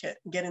advocate,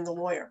 getting the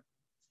lawyer.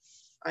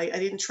 I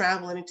didn't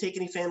travel. I didn't take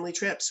any family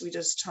trips. We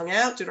just hung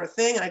out, did our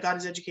thing, and I got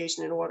his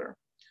education in order.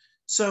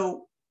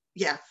 So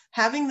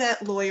having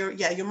that lawyer,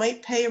 you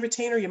might pay a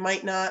retainer, you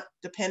might not,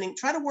 depending.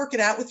 Try to work it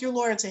out with your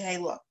lawyer and say, hey,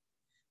 look,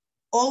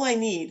 all I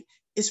need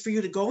is for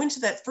you to go into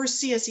that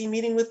first CSE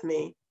meeting with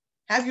me,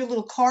 have your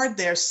little card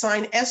there,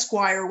 sign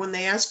Esquire when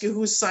they ask you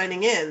who's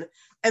signing in,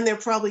 and they're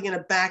probably going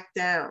to back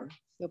down.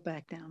 Go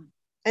back down.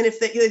 And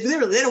if they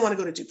don't want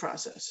to go to due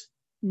process.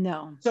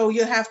 No. So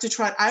you have to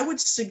try. I would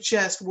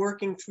suggest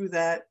working through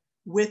that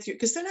with you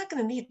because they're not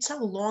going to need.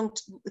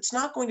 It's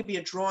not going to be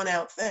a drawn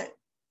out thing.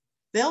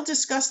 They'll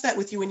discuss that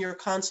with you in your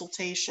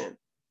consultation.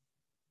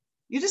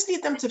 You just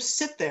need them to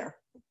sit there.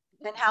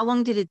 And how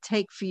long did it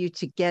take for you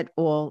to get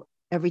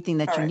everything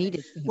that you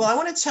needed? Well, I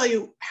want to tell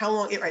you how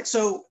long. Right.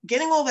 So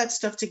getting all that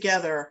stuff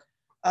together,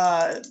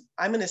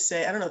 I'm going to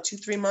say, I don't know,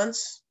 2-3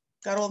 months,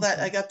 got all that.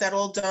 I got that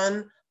all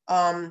done.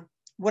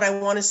 What I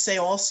want to say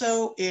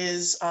also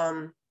is,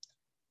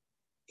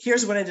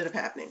 here's what ended up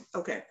happening.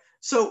 Okay.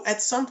 So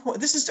at some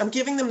point, I'm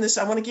giving them this,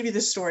 I want to give you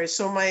this story.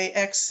 So my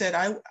ex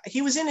said,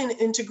 he was in an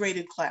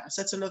integrated class.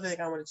 That's another thing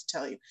I wanted to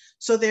tell you.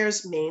 So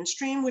there's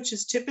mainstream, which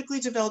is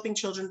typically developing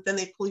children. Then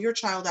they pull your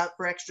child out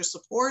for extra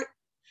support,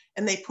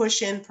 and they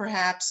push in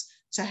perhaps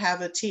to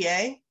have a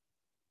TA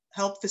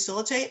help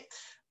facilitate.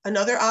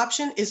 Another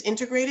option is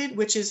integrated,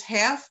 which is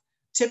half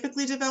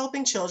typically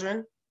developing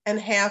children and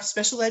half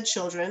special ed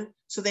children.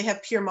 So they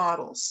have peer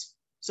models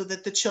so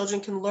that the children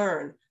can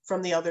learn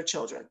from the other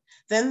children.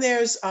 Then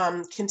there's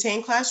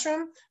contained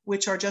classroom,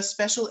 which are just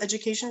special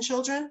education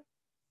children.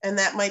 And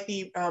that might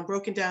be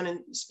broken down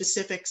in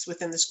specifics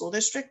within the school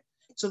district.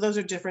 So those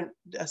are different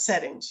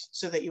settings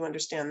so that you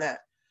understand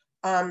that.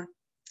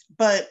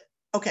 But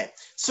okay,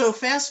 so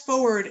fast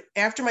forward,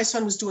 after my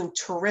son was doing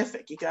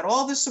terrific, he got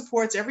all the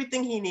supports,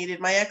 everything he needed.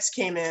 My ex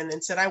came in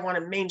and said, I want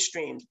him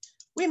mainstreamed.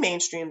 We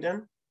mainstreamed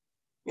him.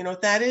 You know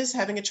what that is?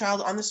 Having a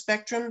child on the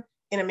spectrum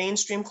in a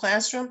mainstream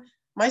classroom.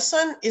 My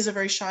son is a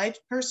very shy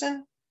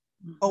person,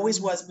 always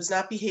was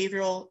not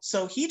behavioral.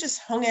 So he just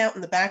hung out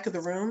in the back of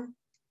the room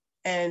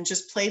and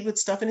just played with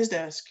stuff in his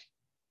desk.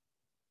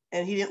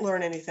 And he didn't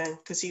learn anything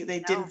because they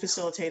didn't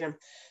facilitate him.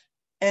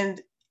 And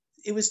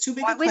it was too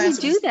big a class. Why would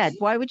he do that?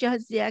 Why would your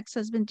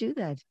ex-husband do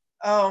that?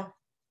 Oh,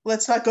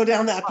 let's not go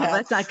down that path.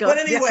 Let's not go. But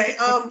anyway,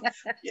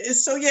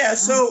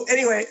 so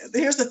anyway,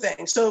 here's the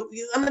thing. So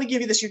I'm going to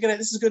give you this.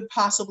 This is good,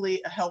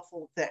 possibly a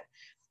helpful thing.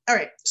 All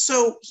right.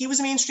 So he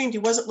was mainstreamed. He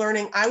wasn't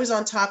learning. I was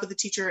on top of the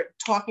teacher,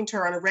 talking to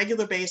her on a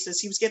regular basis.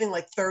 He was getting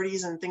like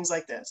 30s and things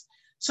like this.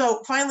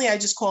 So finally, I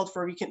just called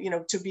for,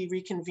 to be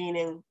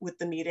reconvening with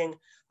the meeting.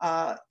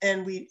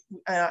 And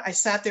I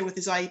sat there with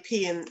his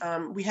IEP,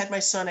 and we had my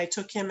son. I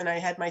took him, and I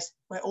had my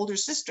older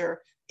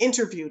sister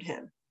interviewed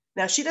him.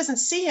 Now, she doesn't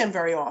see him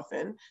very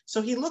often.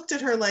 So he looked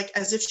at her like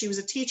as if she was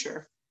a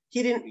teacher.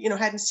 He didn't,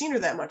 hadn't seen her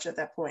that much at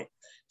that point.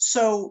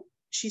 So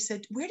she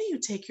said, where do you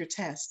take your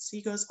tests?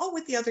 He goes, oh,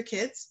 with the other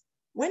kids.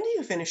 When do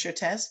you finish your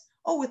test?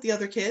 Oh, with the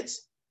other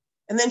kids.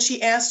 And then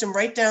she asked him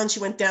she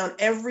went down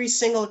every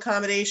single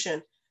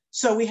accommodation.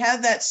 So we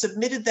had that,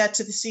 submitted that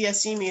to the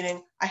CSE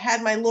meeting. I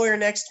had my lawyer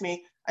next to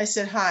me. I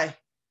said, hi,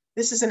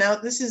 this is an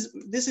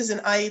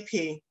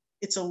IEP.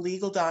 It's a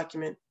legal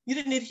document. You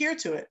didn't adhere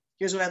to it.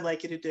 Here's what I'd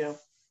like you to do.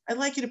 I'd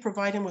like you to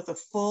provide him with a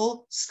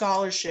full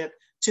scholarship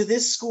to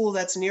this school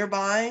that's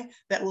nearby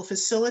that will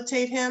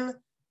facilitate him,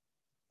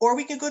 or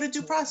we can go to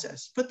due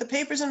process. Put the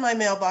papers in my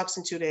mailbox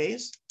in 2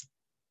 days,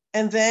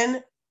 and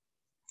then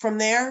from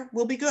there,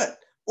 we'll be good.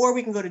 Or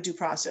we can go to due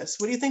process.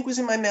 What do you think was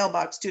in my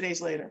mailbox 2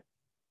 days later?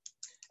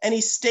 And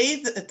he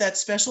stayed at that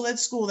special ed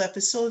school that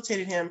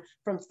facilitated him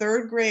from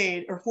fourth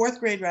grade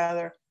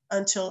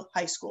until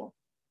high school.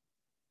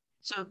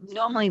 So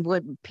normally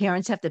would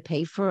parents have to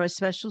pay for a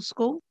special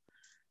school?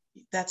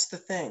 That's the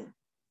thing.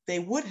 They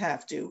would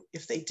have to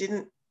if they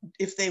didn't,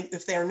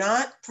 if they're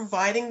not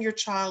providing your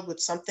child with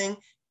something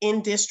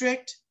in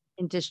district.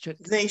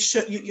 They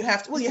should, you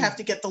have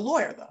to get the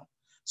lawyer though.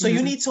 So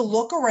you need to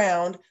look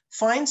around,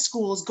 find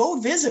schools, go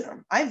visit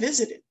them. I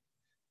visited.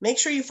 Make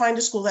sure you find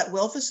a school that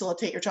will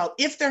facilitate your child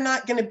if they're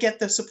not going to get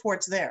the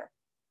supports there.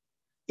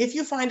 If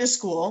you find a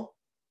school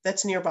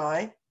that's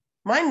nearby,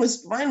 mine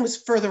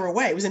was further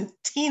away. It was in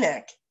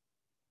Teaneck.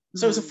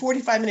 So it was a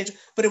 45-minute,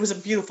 but it was a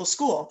beautiful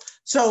school.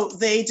 So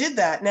they did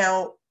that.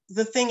 Now,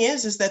 the thing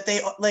is that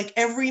they, like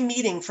every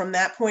meeting from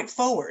that point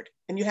forward,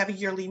 and you have a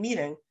yearly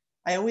meeting,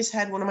 I always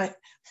had one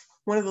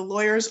of the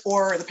lawyers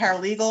or the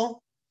paralegal,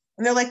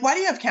 and they're like, why do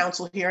you have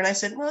counsel here? And I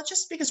said, well,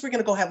 just because we're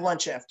going to go have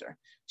lunch after.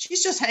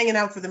 She's just hanging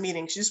out for the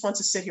meeting. She just wants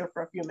to sit here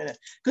for a few minutes.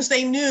 Because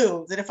they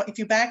knew that if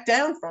you back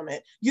down from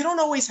it, you don't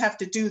always have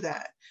to do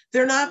that.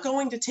 They're not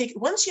going to take,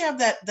 once you have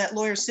that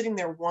lawyer sitting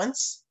there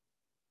once,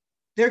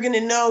 they're going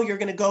to know you're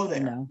going to go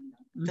there.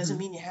 Doesn't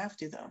mean you have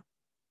to, though.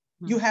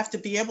 You have to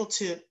be able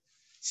to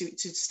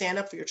stand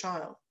up for your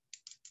child.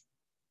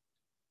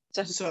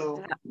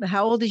 So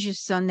how old is your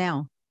son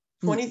now?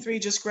 23,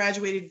 just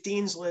graduated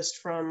Dean's List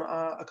from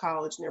a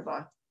college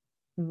nearby.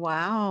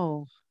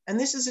 Wow. And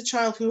this is a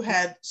child who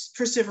had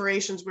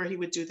perseverations where he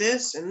would do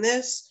this and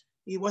this.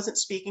 He wasn't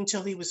speaking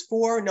till he was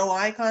 4, no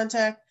eye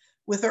contact.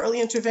 With early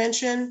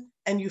intervention,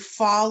 and you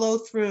follow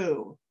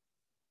through.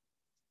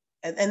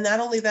 And not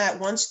only that,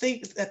 once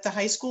they, at the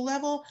high school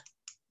level,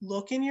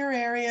 look in your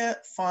area,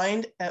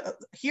 find,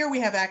 here we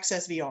have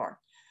Access VR.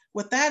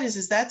 What that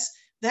is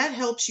that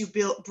helps you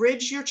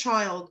bridge your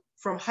child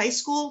from high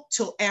school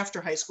till after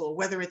high school,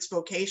 whether it's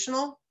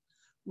vocational,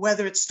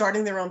 whether it's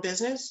starting their own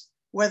business,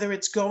 whether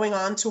it's going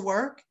on to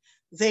work.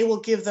 They will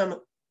give them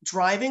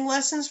driving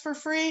lessons for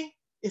free.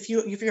 If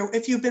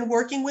you've been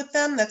working with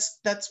them,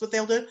 that's what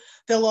they'll do.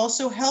 They'll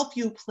also help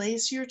you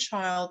place your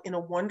child in a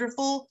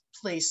wonderful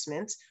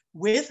placement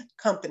with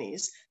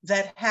companies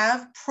that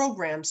have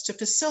programs to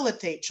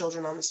facilitate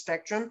children on the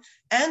spectrum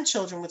and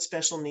children with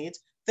special needs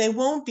They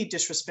won't be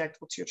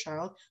disrespectful to your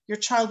child. Your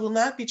child will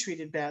not be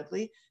treated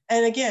badly.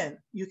 And again,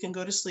 you can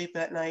go to sleep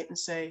at night and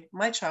say,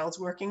 my child's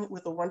working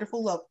with a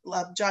wonderful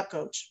love job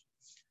coach.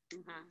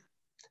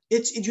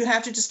 You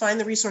have to just find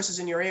the resources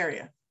in your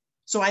area.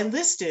 So I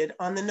listed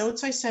on the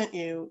notes I sent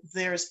you,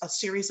 there's a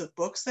series of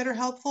books that are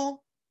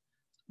helpful.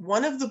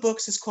 One of the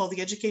books is called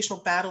The Educational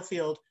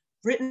Battlefield,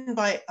 written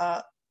by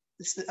a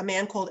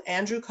man called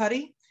Andrew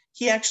Cuddy.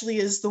 He actually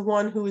is the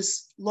one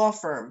whose law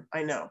firm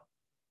I know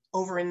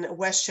over in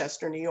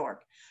Westchester, New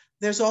York.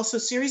 There's also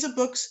a series of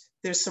books.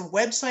 There's some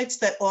websites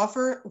that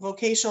offer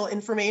vocational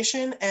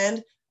information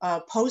and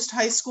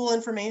post-high school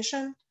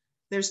information.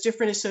 There's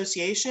different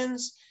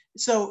associations.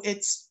 So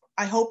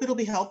I hope it'll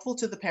be helpful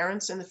to the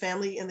parents and the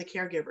family and the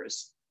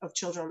caregivers of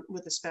children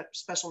with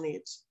special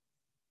needs.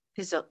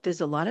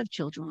 There's a lot of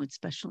children with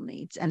special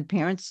needs, and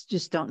parents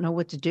just don't know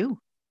what to do.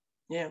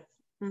 Yeah.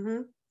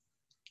 Mm-hmm.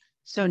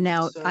 So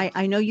now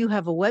I know you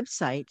have a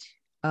website,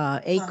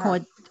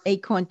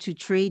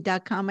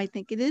 acorn2tree.com, I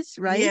think it is,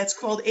 right? Yeah, it's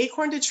called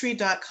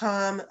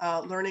acorn2tree.com.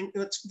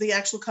 The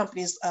actual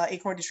company is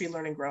Acorn to Tree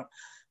Learn and Grow.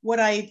 What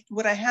I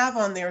have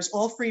on there is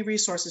all free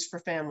resources for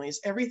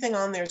families. Everything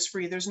on there is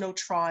free. There's no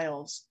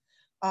trials.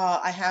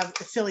 I have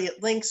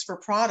affiliate links for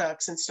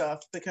products and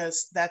stuff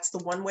because that's the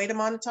one way to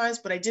monetize,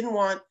 but I didn't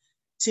want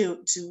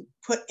to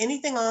put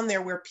anything on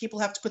there where people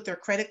have to put their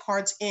credit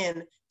cards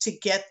in to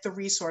get the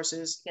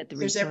resources.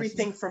 There's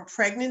everything from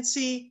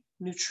pregnancy,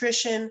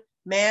 nutrition,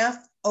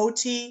 math,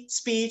 OT,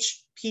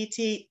 speech,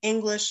 PT,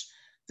 English.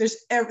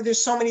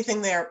 There's so many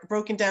things there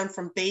broken down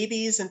from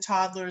babies and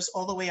toddlers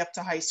all the way up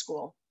to high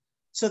school.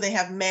 So they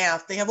have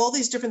math. They have all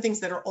these different things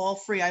that are all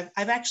free. I've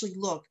actually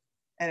looked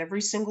at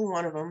every single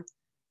one of them,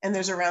 and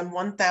there's around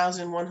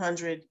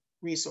 1,100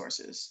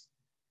 resources.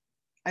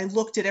 I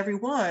looked at every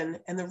one,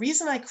 and the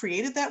reason I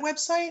created that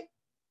website,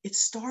 it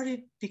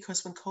started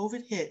because when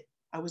COVID hit,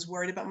 I was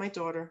worried about my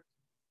daughter,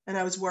 and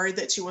I was worried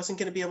that she wasn't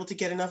going to be able to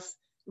get enough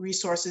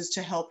resources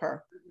to help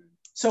her.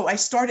 So I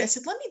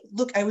said, let me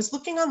look. I was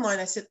looking online.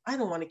 I said, I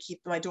don't want to keep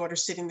my daughter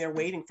sitting there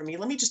waiting for me.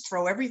 Let me just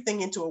throw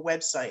everything into a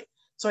website.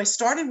 So I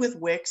started with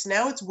Wix.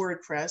 Now it's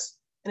WordPress,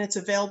 and it's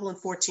available in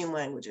 14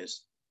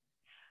 languages.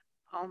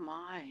 Oh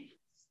my.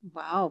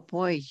 Wow,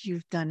 boy,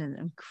 you've done an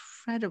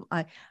incredible.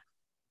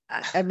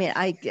 I mean,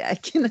 I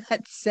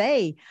cannot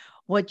say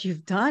what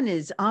you've done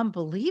is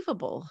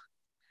unbelievable.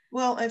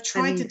 Well, I've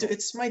tried to do.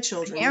 It's my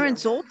children.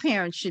 Parents, all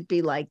parents should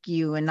be like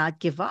you and not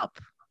give up.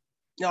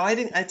 No, I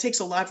didn't. It takes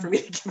a lot for me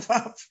to give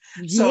up.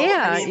 So,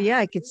 yeah,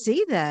 I could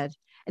see that.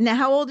 And now,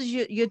 how old is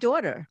your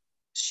daughter?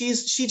 She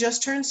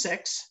just turned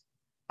 6.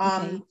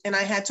 And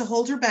I had to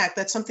hold her back.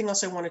 That's something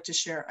else I wanted to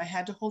share. I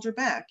had to hold her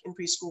back in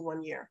preschool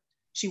 1 year.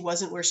 She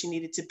wasn't where she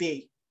needed to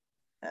be,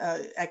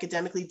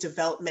 academically,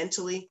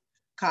 developmentally,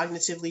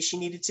 cognitively. She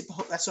needed to.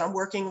 So I'm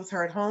working with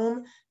her at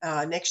home.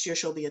 Next year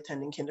she'll be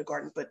attending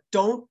kindergarten. But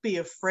don't be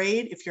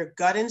afraid if your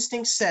gut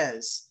instinct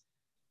says,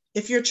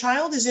 if your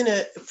child is in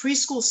a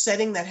preschool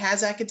setting that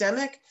has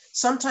academic,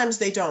 sometimes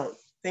they don't.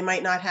 They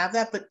might not have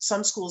that, but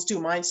some schools do.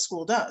 My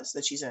school does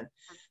that she's in.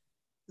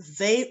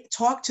 They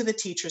talk to the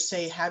teacher,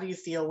 say, how do you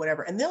feel,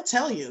 whatever. And they'll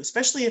tell you,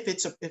 especially if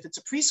it's a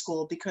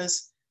preschool,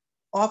 because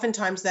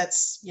oftentimes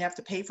you have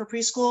to pay for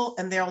preschool,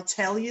 and they'll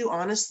tell you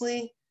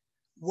honestly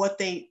what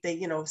they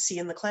see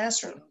in the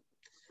classroom.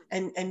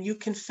 And you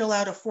can fill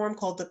out a form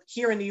called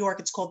here in New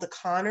York, it's called the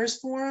Connors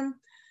form.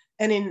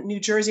 And in New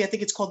Jersey, I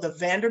think it's called the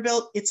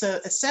Vanderbilt. It's an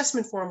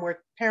assessment form where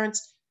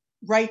parents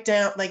write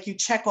down, like you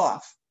check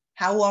off,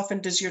 how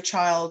often does your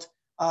child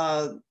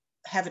have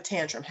a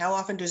tantrum? How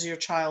often does your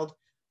child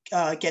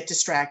get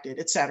distracted,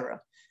 et cetera?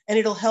 And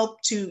it'll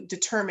help to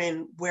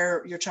determine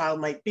where your child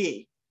might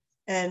be.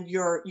 And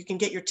you can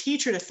get your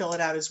teacher to fill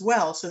it out as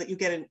well so that you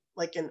get an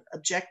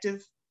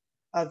objective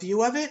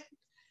view of it.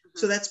 Mm-hmm.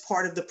 So that's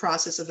part of the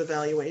process of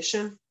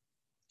evaluation.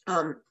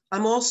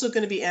 I'm also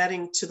going to be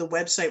adding to the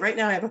website. Right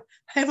now I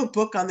have a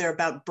book on there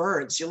about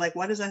birds. You're like,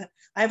 what is that?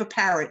 I have a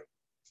parrot.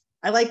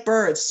 I like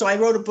birds. So I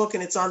wrote a book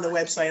and it's on the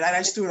website. I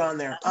just threw it on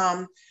there.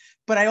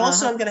 But I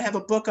also am going to have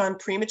a book on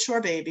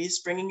premature babies,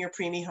 bringing your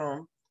preemie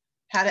home,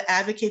 how to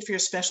advocate for your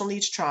special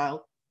needs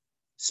child,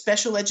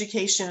 special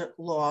education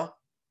law.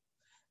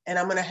 And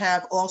I'm going to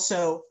have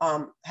also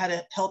how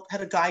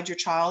to guide your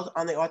child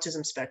on the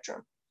autism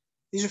spectrum.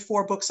 These are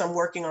 4 books I'm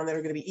working on that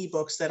are going to be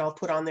ebooks that I'll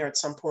put on there at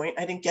some point.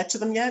 I didn't get to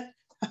them yet.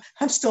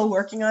 I'm still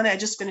working on it. I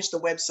just finished the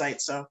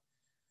website.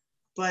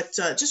 But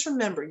just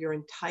remember, you're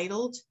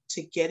entitled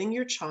to getting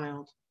your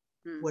child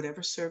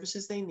whatever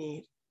services they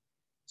need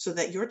so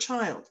that your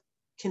child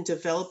can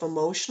develop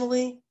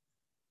emotionally,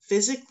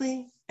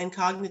 physically, and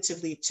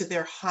cognitively to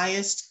their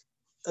highest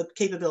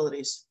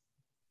capabilities.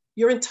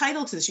 You're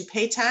entitled to this. You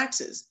pay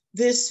taxes.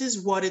 This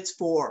is what it's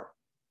for.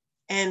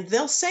 And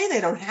they'll say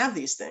they don't have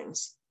these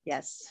things.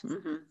 Yes.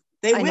 Mm-hmm.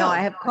 I know I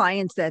have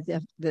clients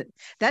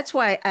that's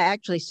why I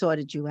actually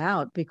sorted you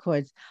out,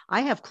 because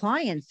I have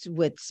clients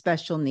with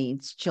special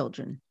needs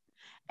children.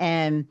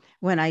 And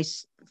when I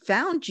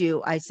found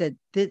you, I said,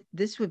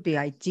 this would be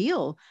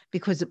ideal,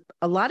 because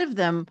a lot of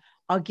them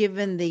are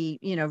given the,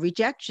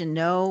 rejection.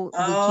 No, we can't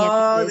do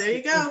Oh, this. there We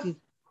you can't go.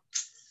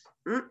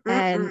 do.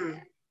 And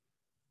Mm-mm-mm.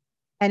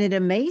 and it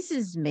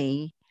amazes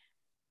me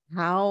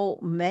how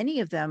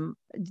many of them,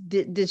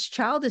 this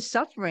child is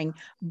suffering,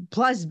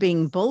 plus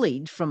being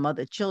bullied from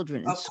other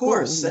children in Of school.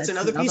 course, that's That's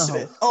another another piece of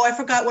whole. it. Oh, I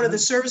forgot one of the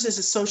Mhm. services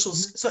is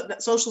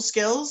social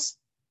skills.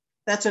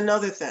 That's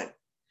another thing.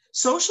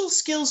 Social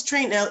skills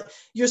train. Now,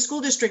 your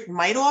school district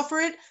might offer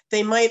it.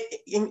 They might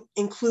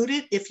include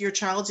it if your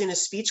child's in a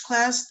speech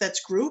class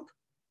that's group.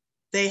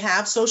 They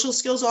have social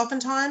skills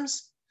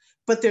oftentimes,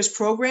 but there's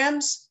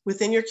programs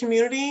within your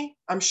community.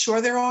 I'm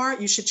sure there are.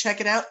 You should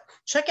check it out.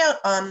 Check out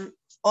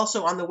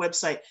also on the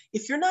website.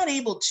 If you're not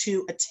able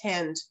to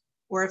attend,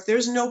 or if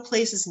there's no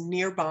places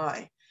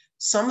nearby,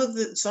 some of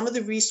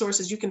the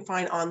resources you can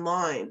find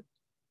online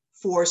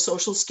for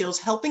social skills,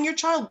 helping your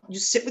child. You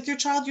sit with your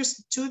child, your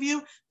two of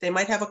you, they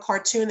might have a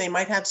cartoon, they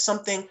might have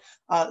something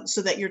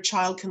so that your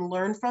child can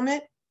learn from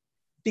it.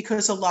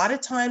 Because a lot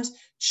of times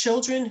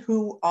children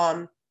who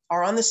are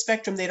on the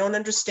spectrum, they don't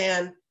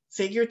understand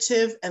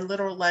figurative and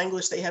literal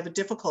language. They have a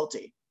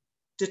difficulty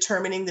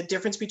determining the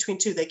difference between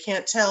two. They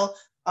can't tell,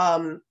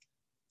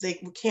 they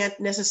can't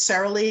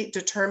necessarily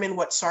determine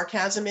what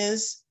sarcasm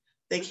is.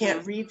 They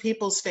can't read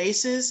people's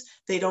faces.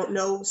 They don't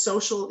know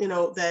social,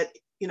 that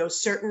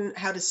certain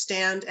how to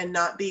stand and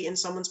not be in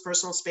someone's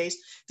personal space.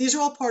 These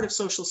are all part of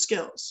social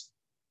skills,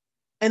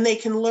 and they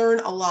can learn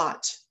a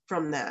lot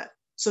from that.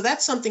 So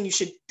that's something you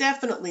should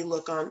definitely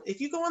look on.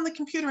 If you go on the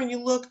computer and you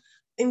look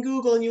in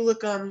Google and you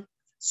look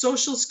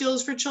social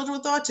skills for children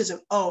with autism,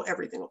 oh,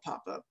 everything will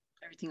pop up.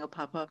 Everything will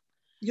pop up.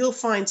 You'll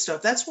find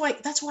stuff. That's why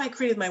I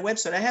created my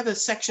website. I have a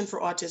section for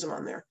autism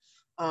on there.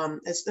 I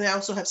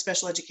also have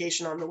special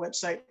education on the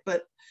website,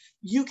 but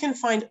you can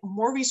find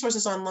more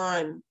resources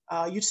online.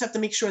 You just have to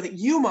make sure that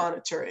you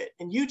monitor it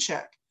and you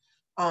check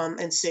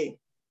and see.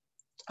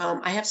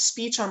 I have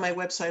speech on my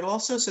website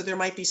also, so there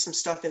might be some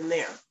stuff in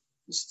there.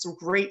 There's some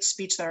great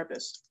speech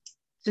therapists.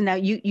 So now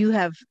you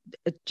have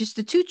just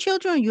the two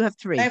children, or you have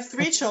I three? have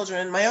three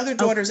children. My other Oh,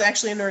 daughter is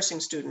actually a nursing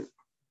student.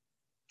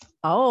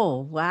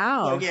 oh, So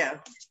wow.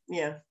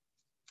 yeah,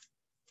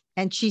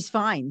 And she's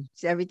fine.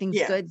 So everything's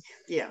yeah, good.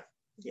 yeah,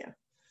 yeah.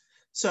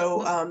 So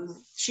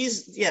Well,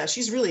 she's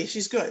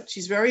good.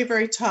 She's very,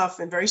 very tough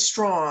and very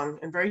strong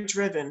and very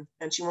driven,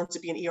 and she wants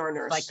to be an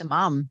ER like the nurse.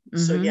 mom.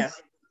 So Hmm. yeah.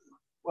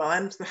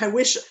 Well, I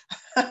wish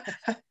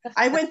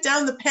I went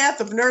down the path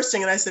of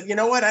nursing, and I said, you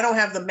know what? I don't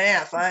have the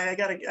math. I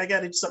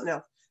gotta do something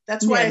else.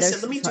 That's why Yeah, I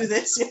said, let nurses. me do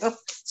this.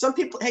 Some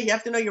people, hey, you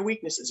have to know your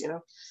weaknesses. Yeah,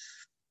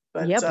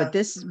 But but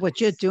this,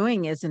 what you're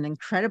doing is an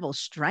incredible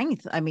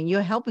strength. I mean,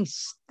 you're helping.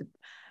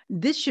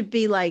 This should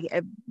be like,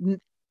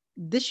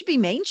 this should be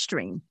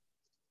mainstream.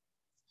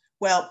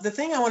 well, the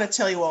thing I want to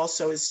tell you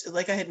also is,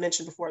 like I had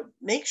mentioned before,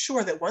 make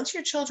sure that once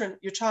your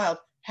child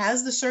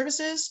has the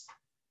services,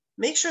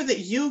 make sure that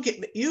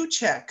you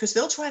check, because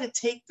they'll try to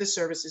take the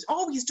services.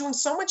 Oh, he's doing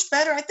so much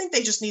better. I think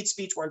they just need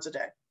speech once a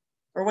day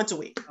or once a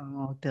week.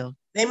 Oh, Bill.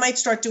 They might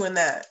start doing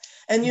that.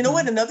 And you know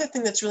what? Hmm. Another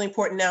thing that's really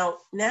important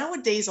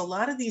nowadays, a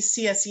lot of these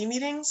CSE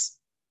meetings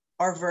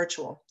are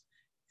virtual.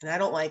 And I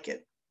don't like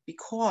it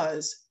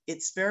because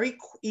it's very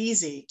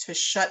easy to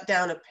shut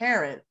down a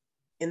parent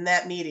in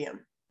that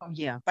medium Oh,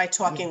 yeah. by Yeah.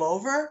 talking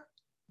over,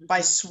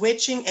 by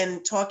switching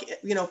and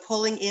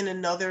pulling in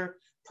another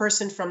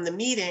person from the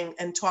meeting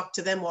and talk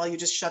to them while you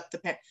just shut the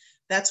parent.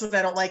 That's what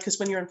I don't like, because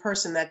when you're in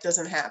person, that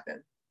doesn't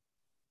happen.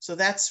 So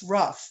that's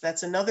rough.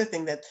 That's another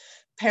thing that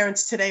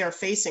parents today are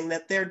facing,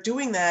 that they're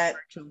doing that.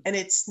 And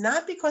it's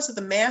not because of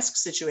the mask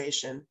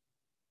situation.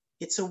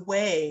 It's a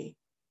way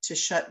to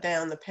shut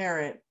down the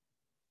parent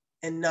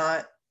and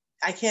not,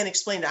 I can't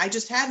explain it. I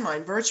just had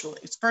mine virtually.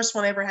 It's the first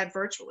one I ever had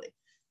virtually.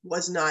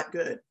 Was not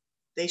good.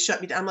 They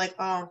shut me down. I'm like,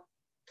 oh,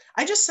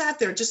 I just sat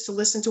there just to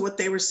listen to what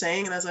they were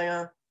saying. And I was like,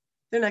 oh,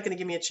 they're not going to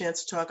give me a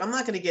chance to talk. I'm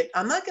not going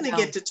to No.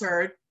 get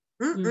deterred.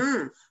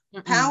 Mm-mm.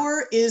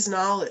 Power is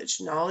knowledge.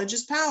 Knowledge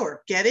is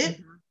power. Get it?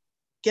 Mhm.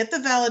 Get the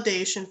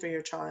validation for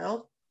your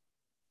child.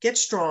 Get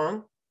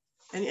strong,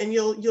 and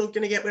you're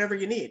going to get whatever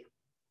you need.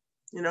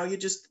 You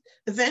just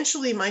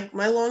eventually, my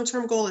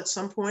long-term goal at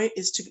some point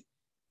is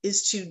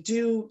to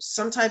do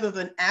some type of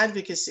an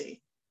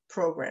advocacy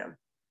program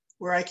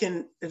where I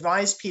can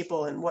advise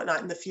people and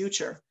whatnot in the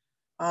future.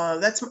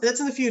 That's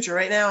in the future.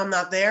 Right now, I'm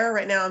not there.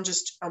 Right now,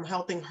 I'm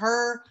helping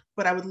her,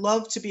 but I would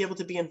love to be able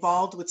to be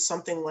involved with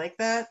something like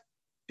that,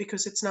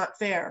 because it's not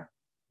fair.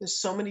 There's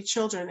so many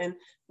children, and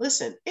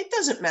listen, it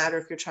doesn't matter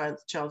if your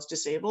child's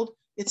disabled.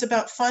 It's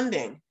about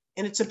funding,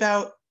 and it's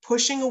about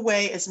pushing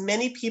away as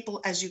many people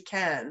as you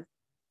can,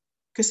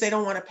 because they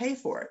don't want to pay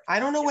for it. I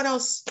don't know what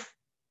else.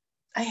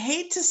 I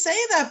hate to say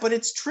that, but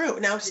it's true.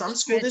 Now, some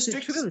school It's the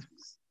districts, truth.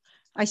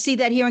 I see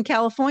that here in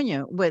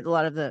California with a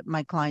lot of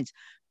my clients.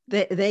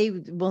 They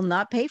will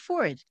not pay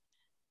for it.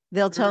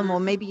 They'll tell them, well,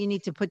 mm, maybe you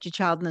need to put your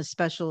child in a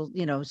special,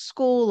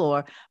 school,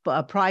 or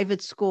a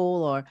private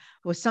school,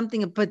 or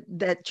something. But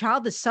that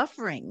child is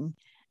suffering,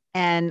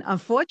 and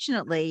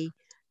unfortunately,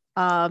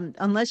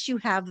 unless you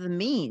have the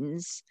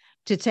means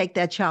to take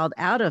that child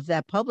out of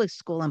that public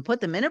school and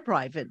put them in a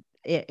private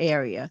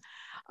area,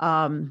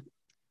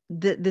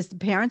 the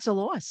parents are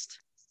lost.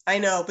 I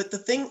know, but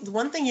the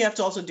one thing you have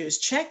to also do is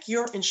check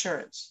your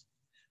insurance.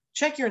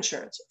 Check your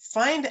insurance.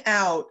 Find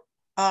out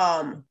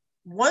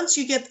once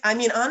you get, I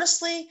mean,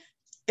 honestly,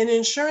 an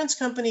insurance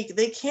company,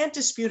 they can't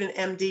dispute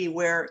an MD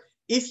where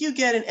if you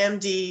get an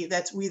MD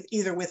that's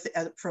either with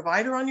a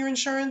provider on your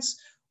insurance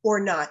or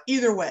not,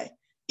 either way,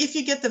 if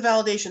you get the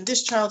validation,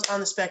 this child's on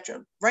the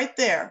spectrum, right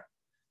there,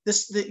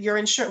 your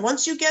insurance,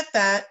 once you get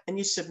that and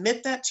you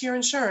submit that to your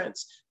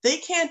insurance, they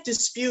can't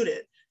dispute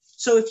it.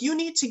 So if you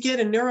need to get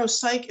a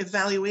neuropsych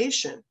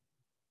evaluation,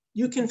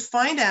 you can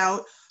find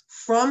out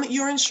from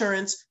your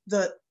insurance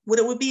what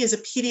it would be as a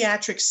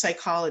pediatric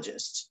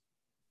psychologist.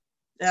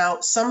 Now,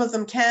 some of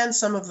them can,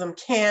 some of them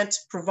can't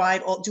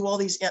do all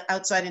these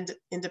outside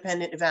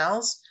independent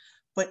evals,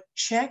 but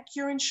check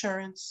your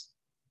insurance,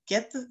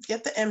 get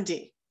the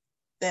MD,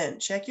 then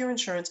check your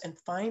insurance and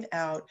find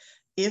out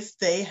if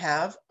they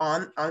have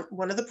on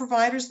one of the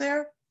providers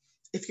there,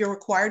 if you're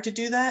required to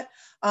do that,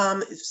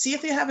 see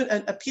if you have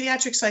a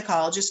pediatric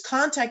psychologist,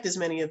 contact as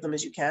many of them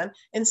as you can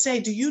and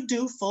say, do you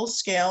do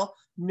full-scale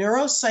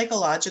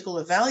neuropsychological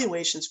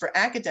evaluations for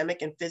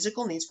academic and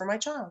physical needs for my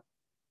child?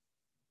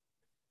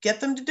 Get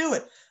them to do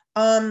it.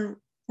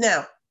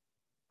 Now,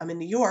 I'm in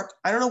New York.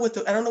 I don't know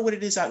what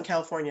it is out in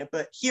California,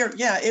 but here,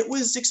 yeah, it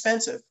was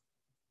expensive.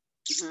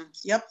 Mm-hmm.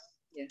 Yep.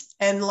 Yeah.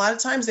 And a lot of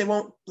times they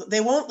won't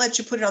let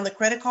you put it on the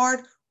credit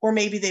card, or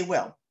maybe they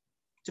will.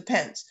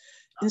 Depends.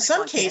 In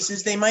some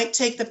cases, they might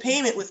take the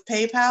payment with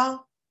PayPal.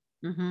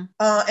 Mm-hmm.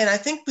 And I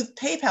think with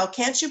PayPal,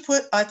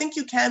 I think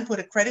you can put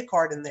a credit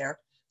card in there.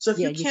 So if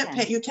you can't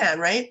pay, you can,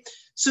 right?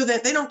 So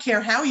that they don't care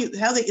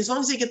as long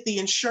as they get the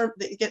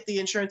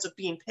insurance of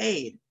being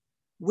paid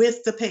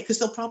with the pay, because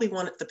they'll probably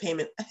want the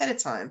payment ahead of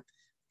time,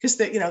 because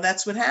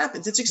that's what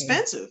happens. It's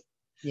expensive.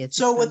 Yeah,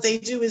 so what they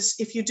do is,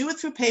 if you do it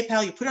through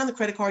PayPal, you put it on the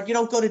credit card, you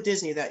don't go to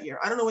Disney that year.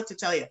 I don't know what to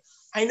tell you.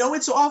 I know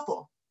it's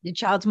awful. Your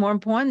child's more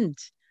important.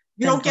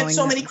 You don't get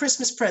so many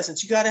Christmas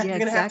presents. You're going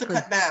to have to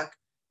cut back.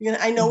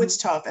 I know it's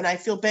tough and I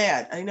feel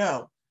bad. I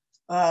know.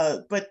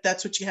 But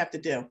that's what you have to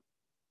do.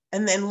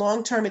 And then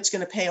long-term, it's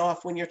going to pay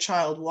off when your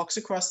child walks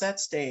across that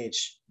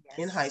stage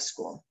in high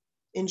school,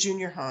 in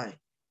junior high,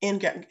 in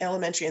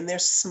elementary, and they're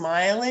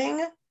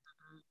smiling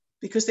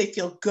because they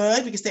feel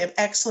good, because they have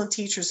excellent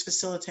teachers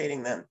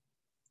facilitating them.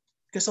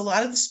 Because a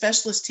lot of the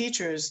specialist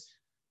teachers,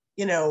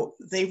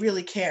 they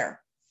really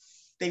care.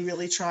 They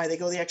really try. They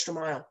go the extra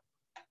mile.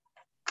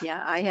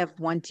 Yeah, I have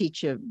one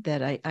teacher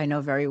that I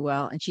know very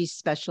well, and she's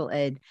special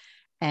ed,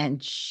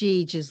 and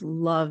she just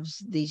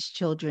loves these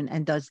children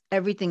and does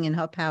everything in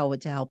her power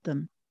to help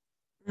them.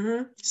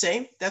 Mm-hmm.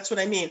 See, that's what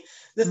I mean.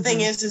 The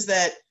thing is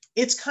that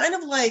it's kind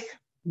of like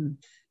the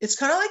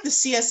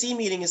CSE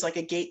meeting is like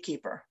a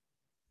gatekeeper.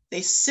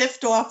 They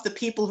sift off the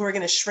people who are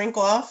going to shrink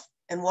off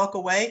and walk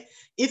away.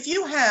 If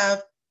you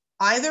have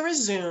either a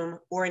Zoom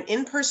or an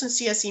in-person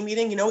CSE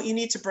meeting, you know what you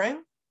need to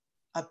bring?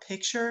 A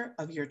picture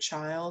of your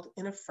child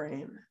in a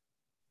frame.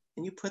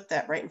 And you put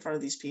that right in front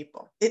of these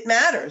people. It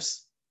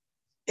matters.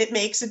 It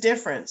makes a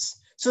difference,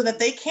 so that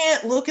they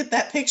can't look at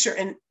that picture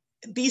and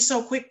be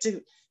so quick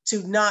to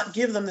not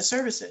give them the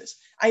services.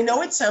 I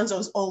know it sounds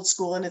old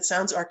school and it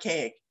sounds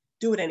archaic.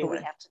 Do it anyway.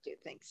 You have to do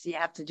things. You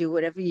have to do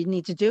whatever you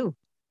need to do.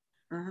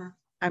 Mm-hmm.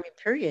 I mean,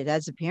 period.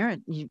 As a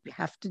parent, you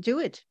have to do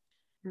it.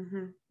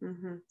 Mm-hmm.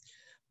 Mm-hmm.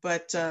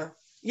 But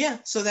yeah,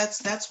 so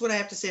that's what I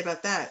have to say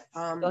about that.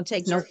 Don't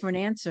take no for an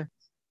answer.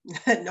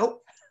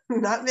 Nope.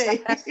 Not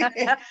me.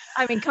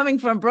 I mean, coming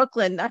from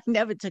Brooklyn, I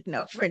never took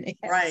no for an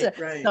answer.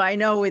 Right. So I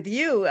know with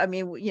you, I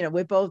mean,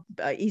 we're both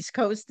East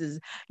Coasters.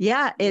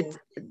 Yeah,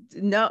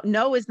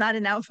 no is not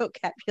in our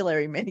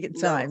vocabulary many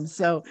times.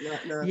 So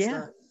no, yeah. It's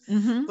not.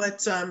 Mm-hmm.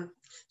 But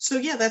so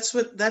yeah, that's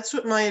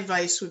what my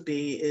advice would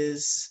be,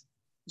 is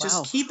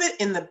just keep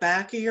it in the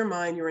back of your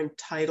mind. You're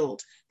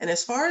entitled. And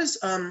as far as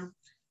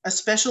a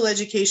special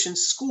education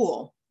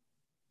school,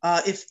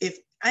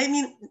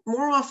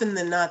 more often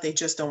than not, they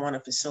just don't want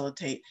to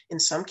facilitate. In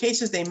some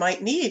cases, they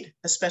might need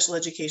a special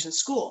education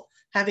school.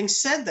 Having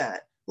said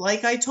that,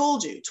 like I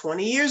told you,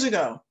 20 years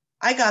ago,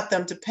 I got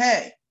them to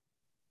pay,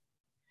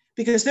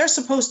 because they're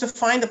supposed to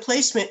find a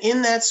placement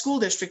in that school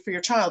district for your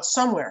child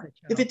somewhere.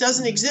 If it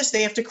doesn't exist,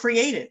 they have to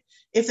create it.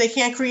 If they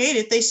can't create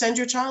it, they send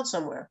your child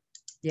somewhere.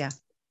 Yeah.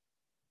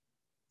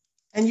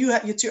 And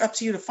it's up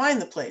to you to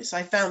find the place.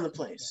 I found the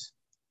place.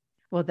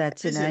 Well,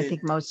 that's it. And I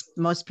think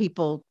most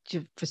people,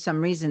 for some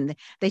reason,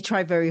 they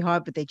try very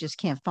hard, but they just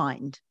can't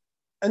find.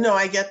 No,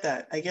 I get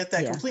that.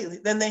 Completely.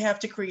 Then they have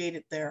to create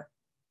it there.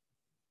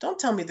 Don't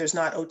tell me there's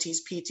not OTs,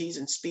 PTs,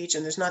 and speech,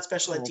 and there's not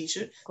special ed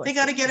teachers. They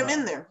got to get them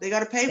in there. They got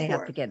to pay for it. They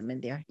have to get them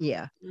in there.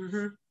 Yeah.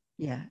 Mm-hmm.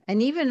 Yeah.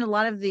 And even a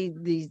lot of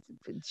the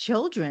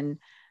children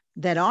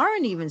that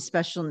aren't even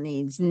special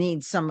needs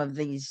need some of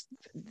these,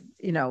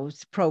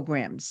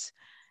 programs.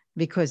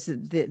 Because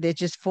they're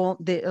just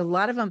a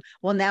lot of them.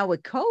 Well, now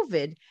with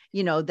COVID,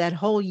 that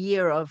whole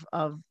year of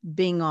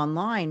being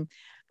online,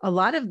 a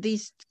lot of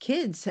these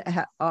kids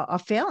are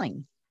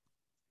failing.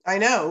 I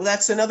know.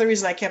 That's another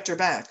reason I kept her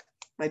back,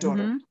 my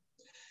daughter. Mm-hmm.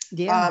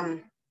 Yeah.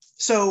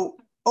 So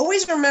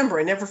always remember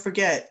and never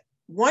forget,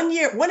 one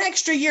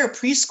extra year of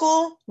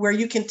preschool where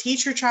you can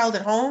teach your child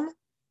at home,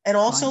 and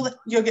also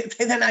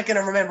they're not going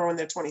to remember when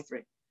they're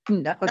 23.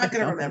 No, not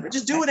going to remember.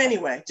 Just do it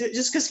anyway.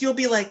 Just because you'll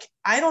be like,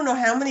 I don't know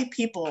how many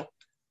people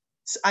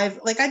I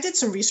did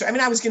some research. I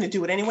mean, I was going to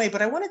do it anyway,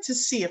 but I wanted to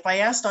see if I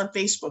asked on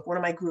Facebook, one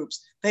of my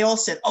groups, they all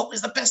said, oh, it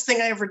was the best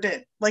thing I ever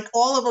did. Like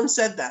all of them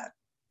said that.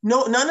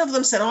 No, none of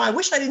them said, oh, I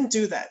wish I didn't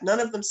do that. None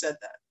of them said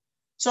that.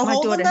 So my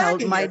daughter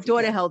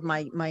held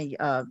my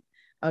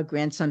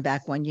grandson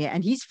back 1 year,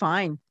 and he's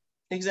fine.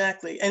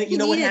 Exactly. And you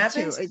know what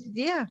happens?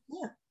 Yeah.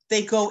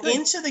 They go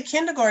into the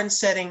kindergarten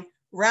setting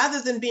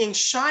rather than being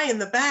shy in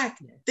the back.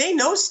 They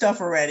know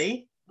stuff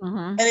already,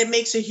 and it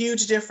makes a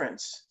huge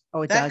difference.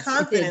 Oh, that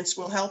confidence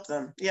will help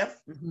them. Yep.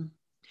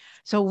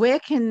 So where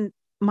can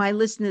my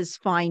listeners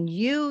find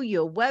you,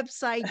 your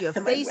website, your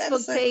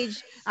Facebook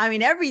page? I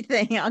mean,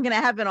 everything. I'm going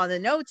to have it on the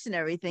notes and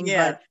everything.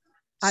 Yeah.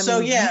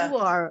 But you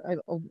are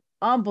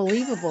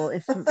unbelievable.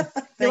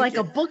 You're like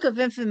a book of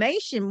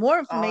information, more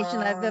information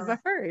than I've ever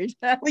heard.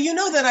 Well, you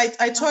know that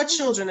I taught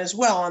children as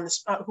well on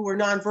this who were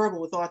nonverbal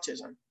with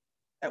autism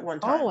at one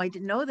time. Oh, I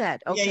didn't know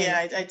that. Okay.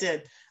 Yeah, I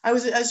did. I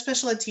was a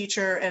special ed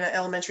teacher and an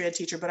elementary ed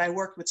teacher, but I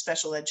worked with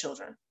special ed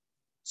children.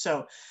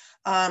 So,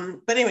 but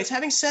anyways,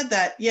 having said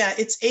that, yeah,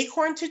 it's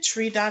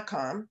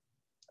acorntotree.com.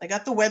 I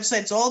got the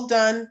website. It's all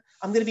done.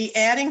 I'm going to be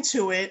adding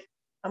to it.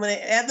 I'm going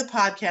to add the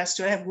podcast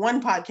to it. I have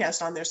one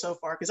podcast on there so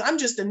far because I'm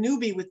just a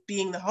newbie with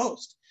being the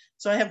host.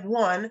 So I have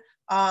one,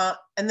 and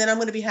then I'm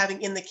going to be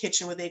having In the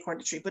Kitchen with Acorn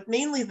to Tree. But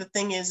mainly the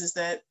thing is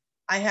that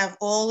I have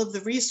all of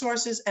the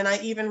resources, and I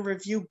even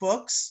review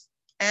books.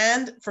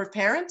 And for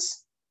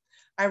parents,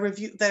 I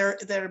review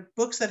that are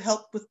books that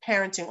help with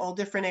parenting, all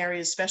different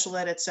areas, special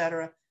ed,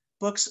 etc.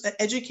 Books,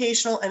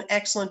 educational and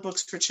excellent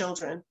books for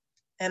children.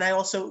 And I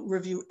also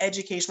review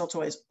educational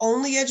toys,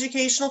 only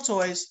educational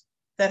toys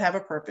that have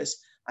a purpose.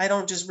 I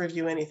don't just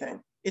review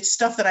anything. It's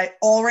stuff that I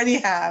already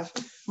have.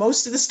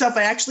 Most of the stuff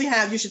I actually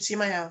have, you should see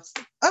my house.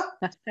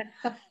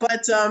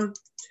 But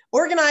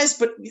organized,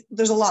 but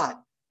there's a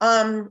lot.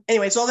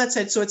 Anyways, all that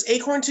said, so it's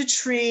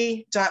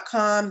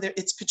acorntotree.com.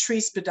 It's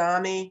Patrice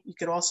Badami. You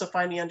could also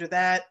find me under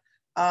that.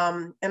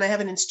 And I have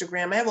an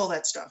Instagram. I have all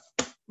that stuff.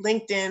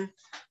 LinkedIn.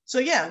 So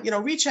yeah,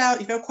 reach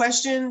out. If you have a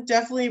question,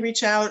 definitely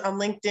reach out on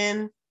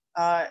LinkedIn.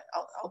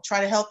 I'll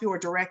try to help you or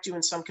direct you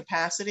in some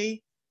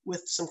capacity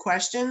with some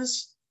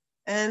questions.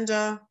 And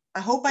I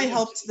hope I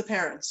helped the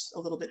parents a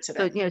little bit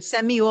today. So,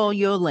 send me all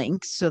your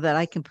links so that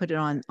I can put it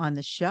on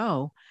the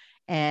show.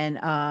 And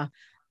I'm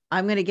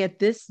going to get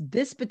this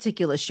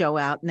particular show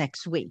out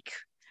next week.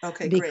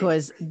 Okay,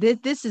 because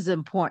this is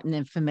important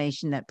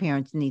information that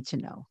parents need to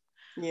know.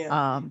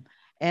 Yeah.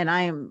 And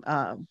I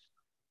am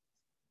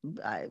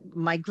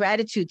my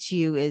gratitude to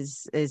you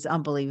is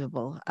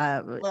unbelievable.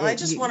 Well, I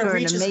just want to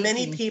reach as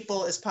many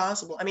people as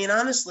possible. I mean,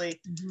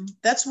 honestly,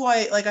 that's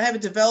why, I have a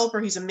developer,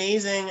 he's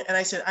amazing. And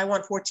I said, I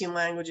want 14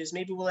 languages.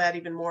 Maybe we'll add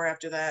even more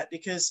after that,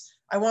 because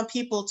I want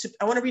I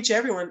want to reach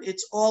everyone.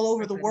 It's all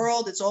over the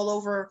world. It's all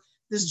over.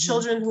 There's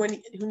children who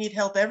need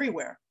help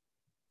everywhere.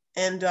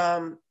 And,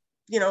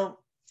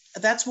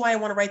 that's why I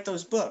want to write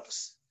those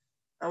books.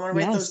 I want to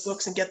write those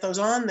books and get those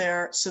on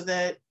there so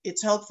that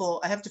it's helpful.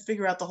 I have to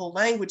figure out the whole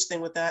language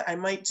thing with that. I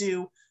might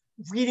do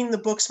reading the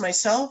books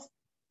myself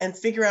and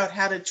figure out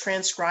how to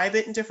transcribe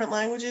it in different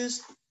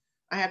languages.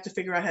 I have to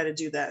figure out how to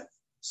do that.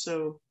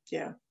 So,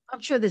 yeah.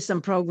 I'm sure there's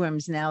some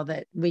programs now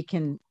that we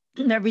can,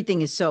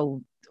 everything is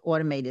so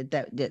automated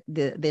that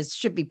there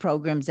should be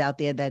programs out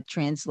there that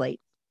translate.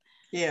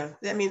 Yeah.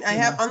 I mean, I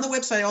have on the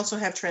website, I also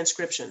have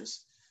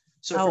transcriptions.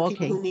 So for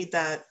people who need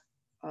that,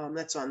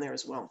 that's on there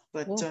as well.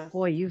 But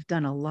boy, you've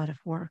done a lot of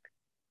work.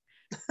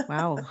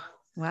 Wow.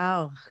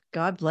 Wow.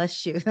 God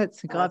bless you. God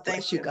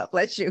bless you. God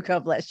bless you.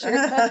 God bless you.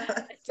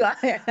 So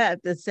I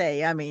have to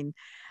say, I mean,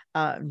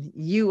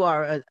 you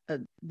are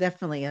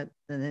definitely an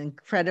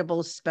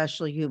incredible,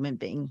 special human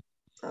being.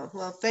 Oh,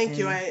 well, thank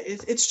you.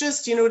 It's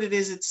just, you know what it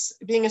is? It's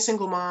being a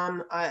single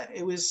mom. I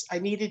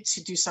needed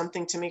to do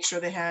something to make sure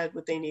they had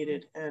what they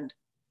needed. And,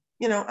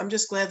 I'm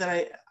just glad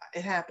that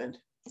it happened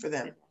for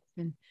them.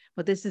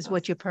 Well, this is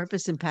what your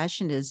purpose and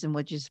passion is and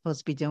what you're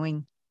supposed to be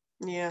doing.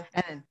 Yeah.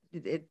 And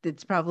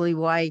it's probably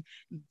why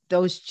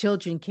those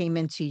children came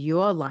into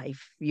your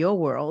life, your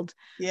world,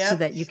 so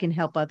that you can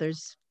help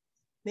others.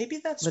 Maybe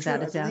that's true. I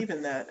believe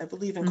in that. I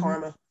believe in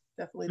karma.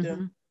 Definitely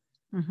do.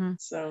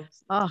 So.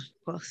 Oh,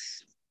 well,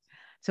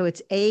 so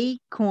it's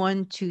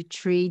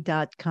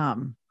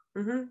acorntotree.com.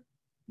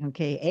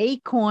 Okay.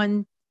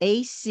 Acorn,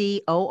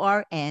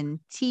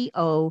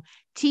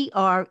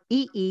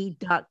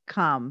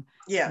 acorntotree.com.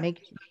 Yeah. Make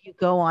sure you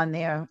go on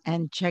there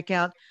and check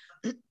out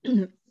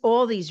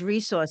all these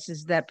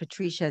resources that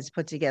Patrice has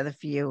put together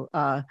for you.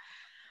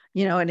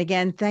 And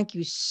again, thank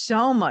you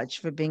so much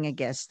for being a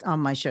guest on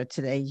my show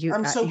today.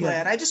 I'm so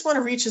glad. I just want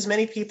to reach as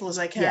many people as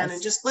I can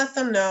and just let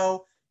them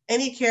know,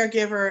 any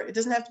caregiver, it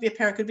doesn't have to be a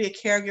parent, it could be a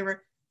caregiver.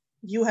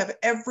 You have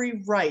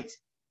every right.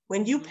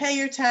 When you pay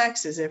your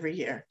taxes every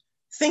year,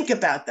 think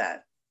about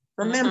that.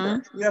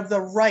 Remember, you have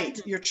the right.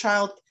 Your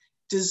child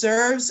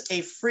deserves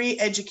a free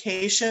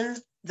education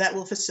that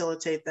will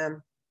facilitate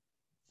them.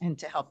 And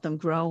to help them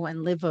grow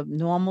and live a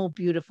normal,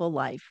 beautiful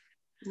life.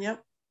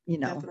 Yep.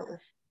 Definitely.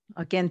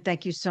 Again,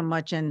 thank you so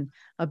much. And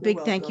a You're big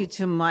thank you welcome.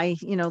 to my,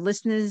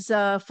 listeners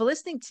for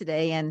listening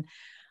today. And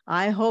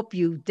I hope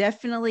you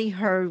definitely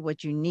heard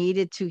what you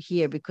needed to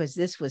hear, because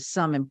this was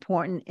some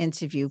important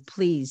interview.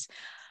 Please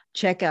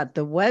check out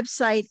the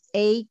website,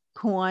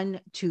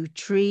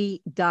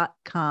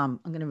 acorn2tree.com.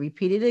 I'm going to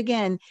repeat it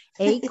again,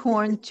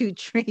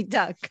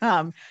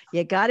 acorn2tree.com.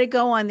 You got to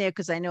go on there,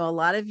 because I know a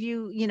lot of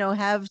you,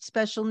 have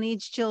special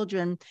needs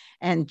children,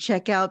 and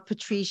check out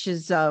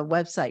Patricia's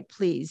website,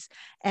 please.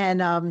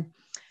 And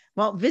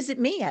well, visit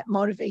me at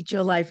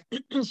motivateyourlife,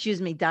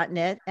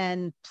 .net,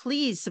 and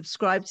please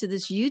subscribe to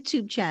this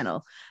YouTube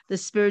channel, The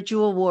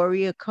Spiritual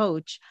Warrior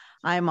Coach.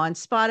 I'm on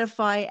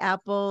Spotify,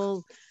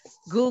 Apple,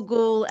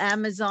 Google,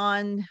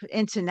 Amazon,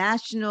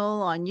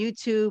 International, on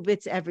YouTube.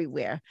 It's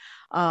everywhere.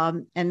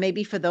 And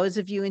maybe for those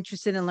of you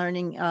interested in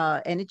learning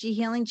energy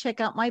healing, check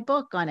out my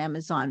book on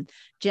Amazon,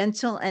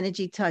 Gentle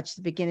Energy Touch,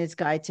 The Beginner's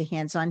Guide to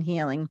Hands-On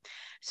Healing.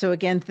 So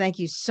again, thank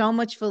you so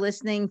much for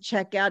listening.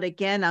 Check out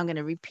again, I'm going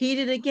to repeat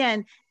it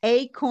again,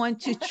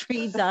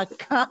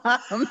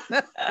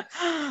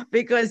 acorn2tree.com,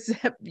 because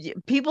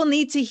people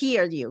need to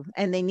hear you,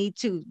 and they need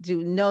to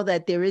know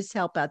that there is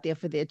help out there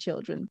for their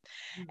children.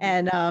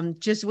 And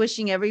just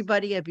wishing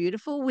everybody a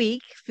beautiful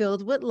week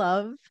filled with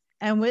love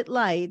and with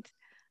light.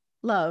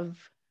 Love,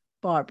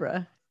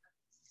 Barbara.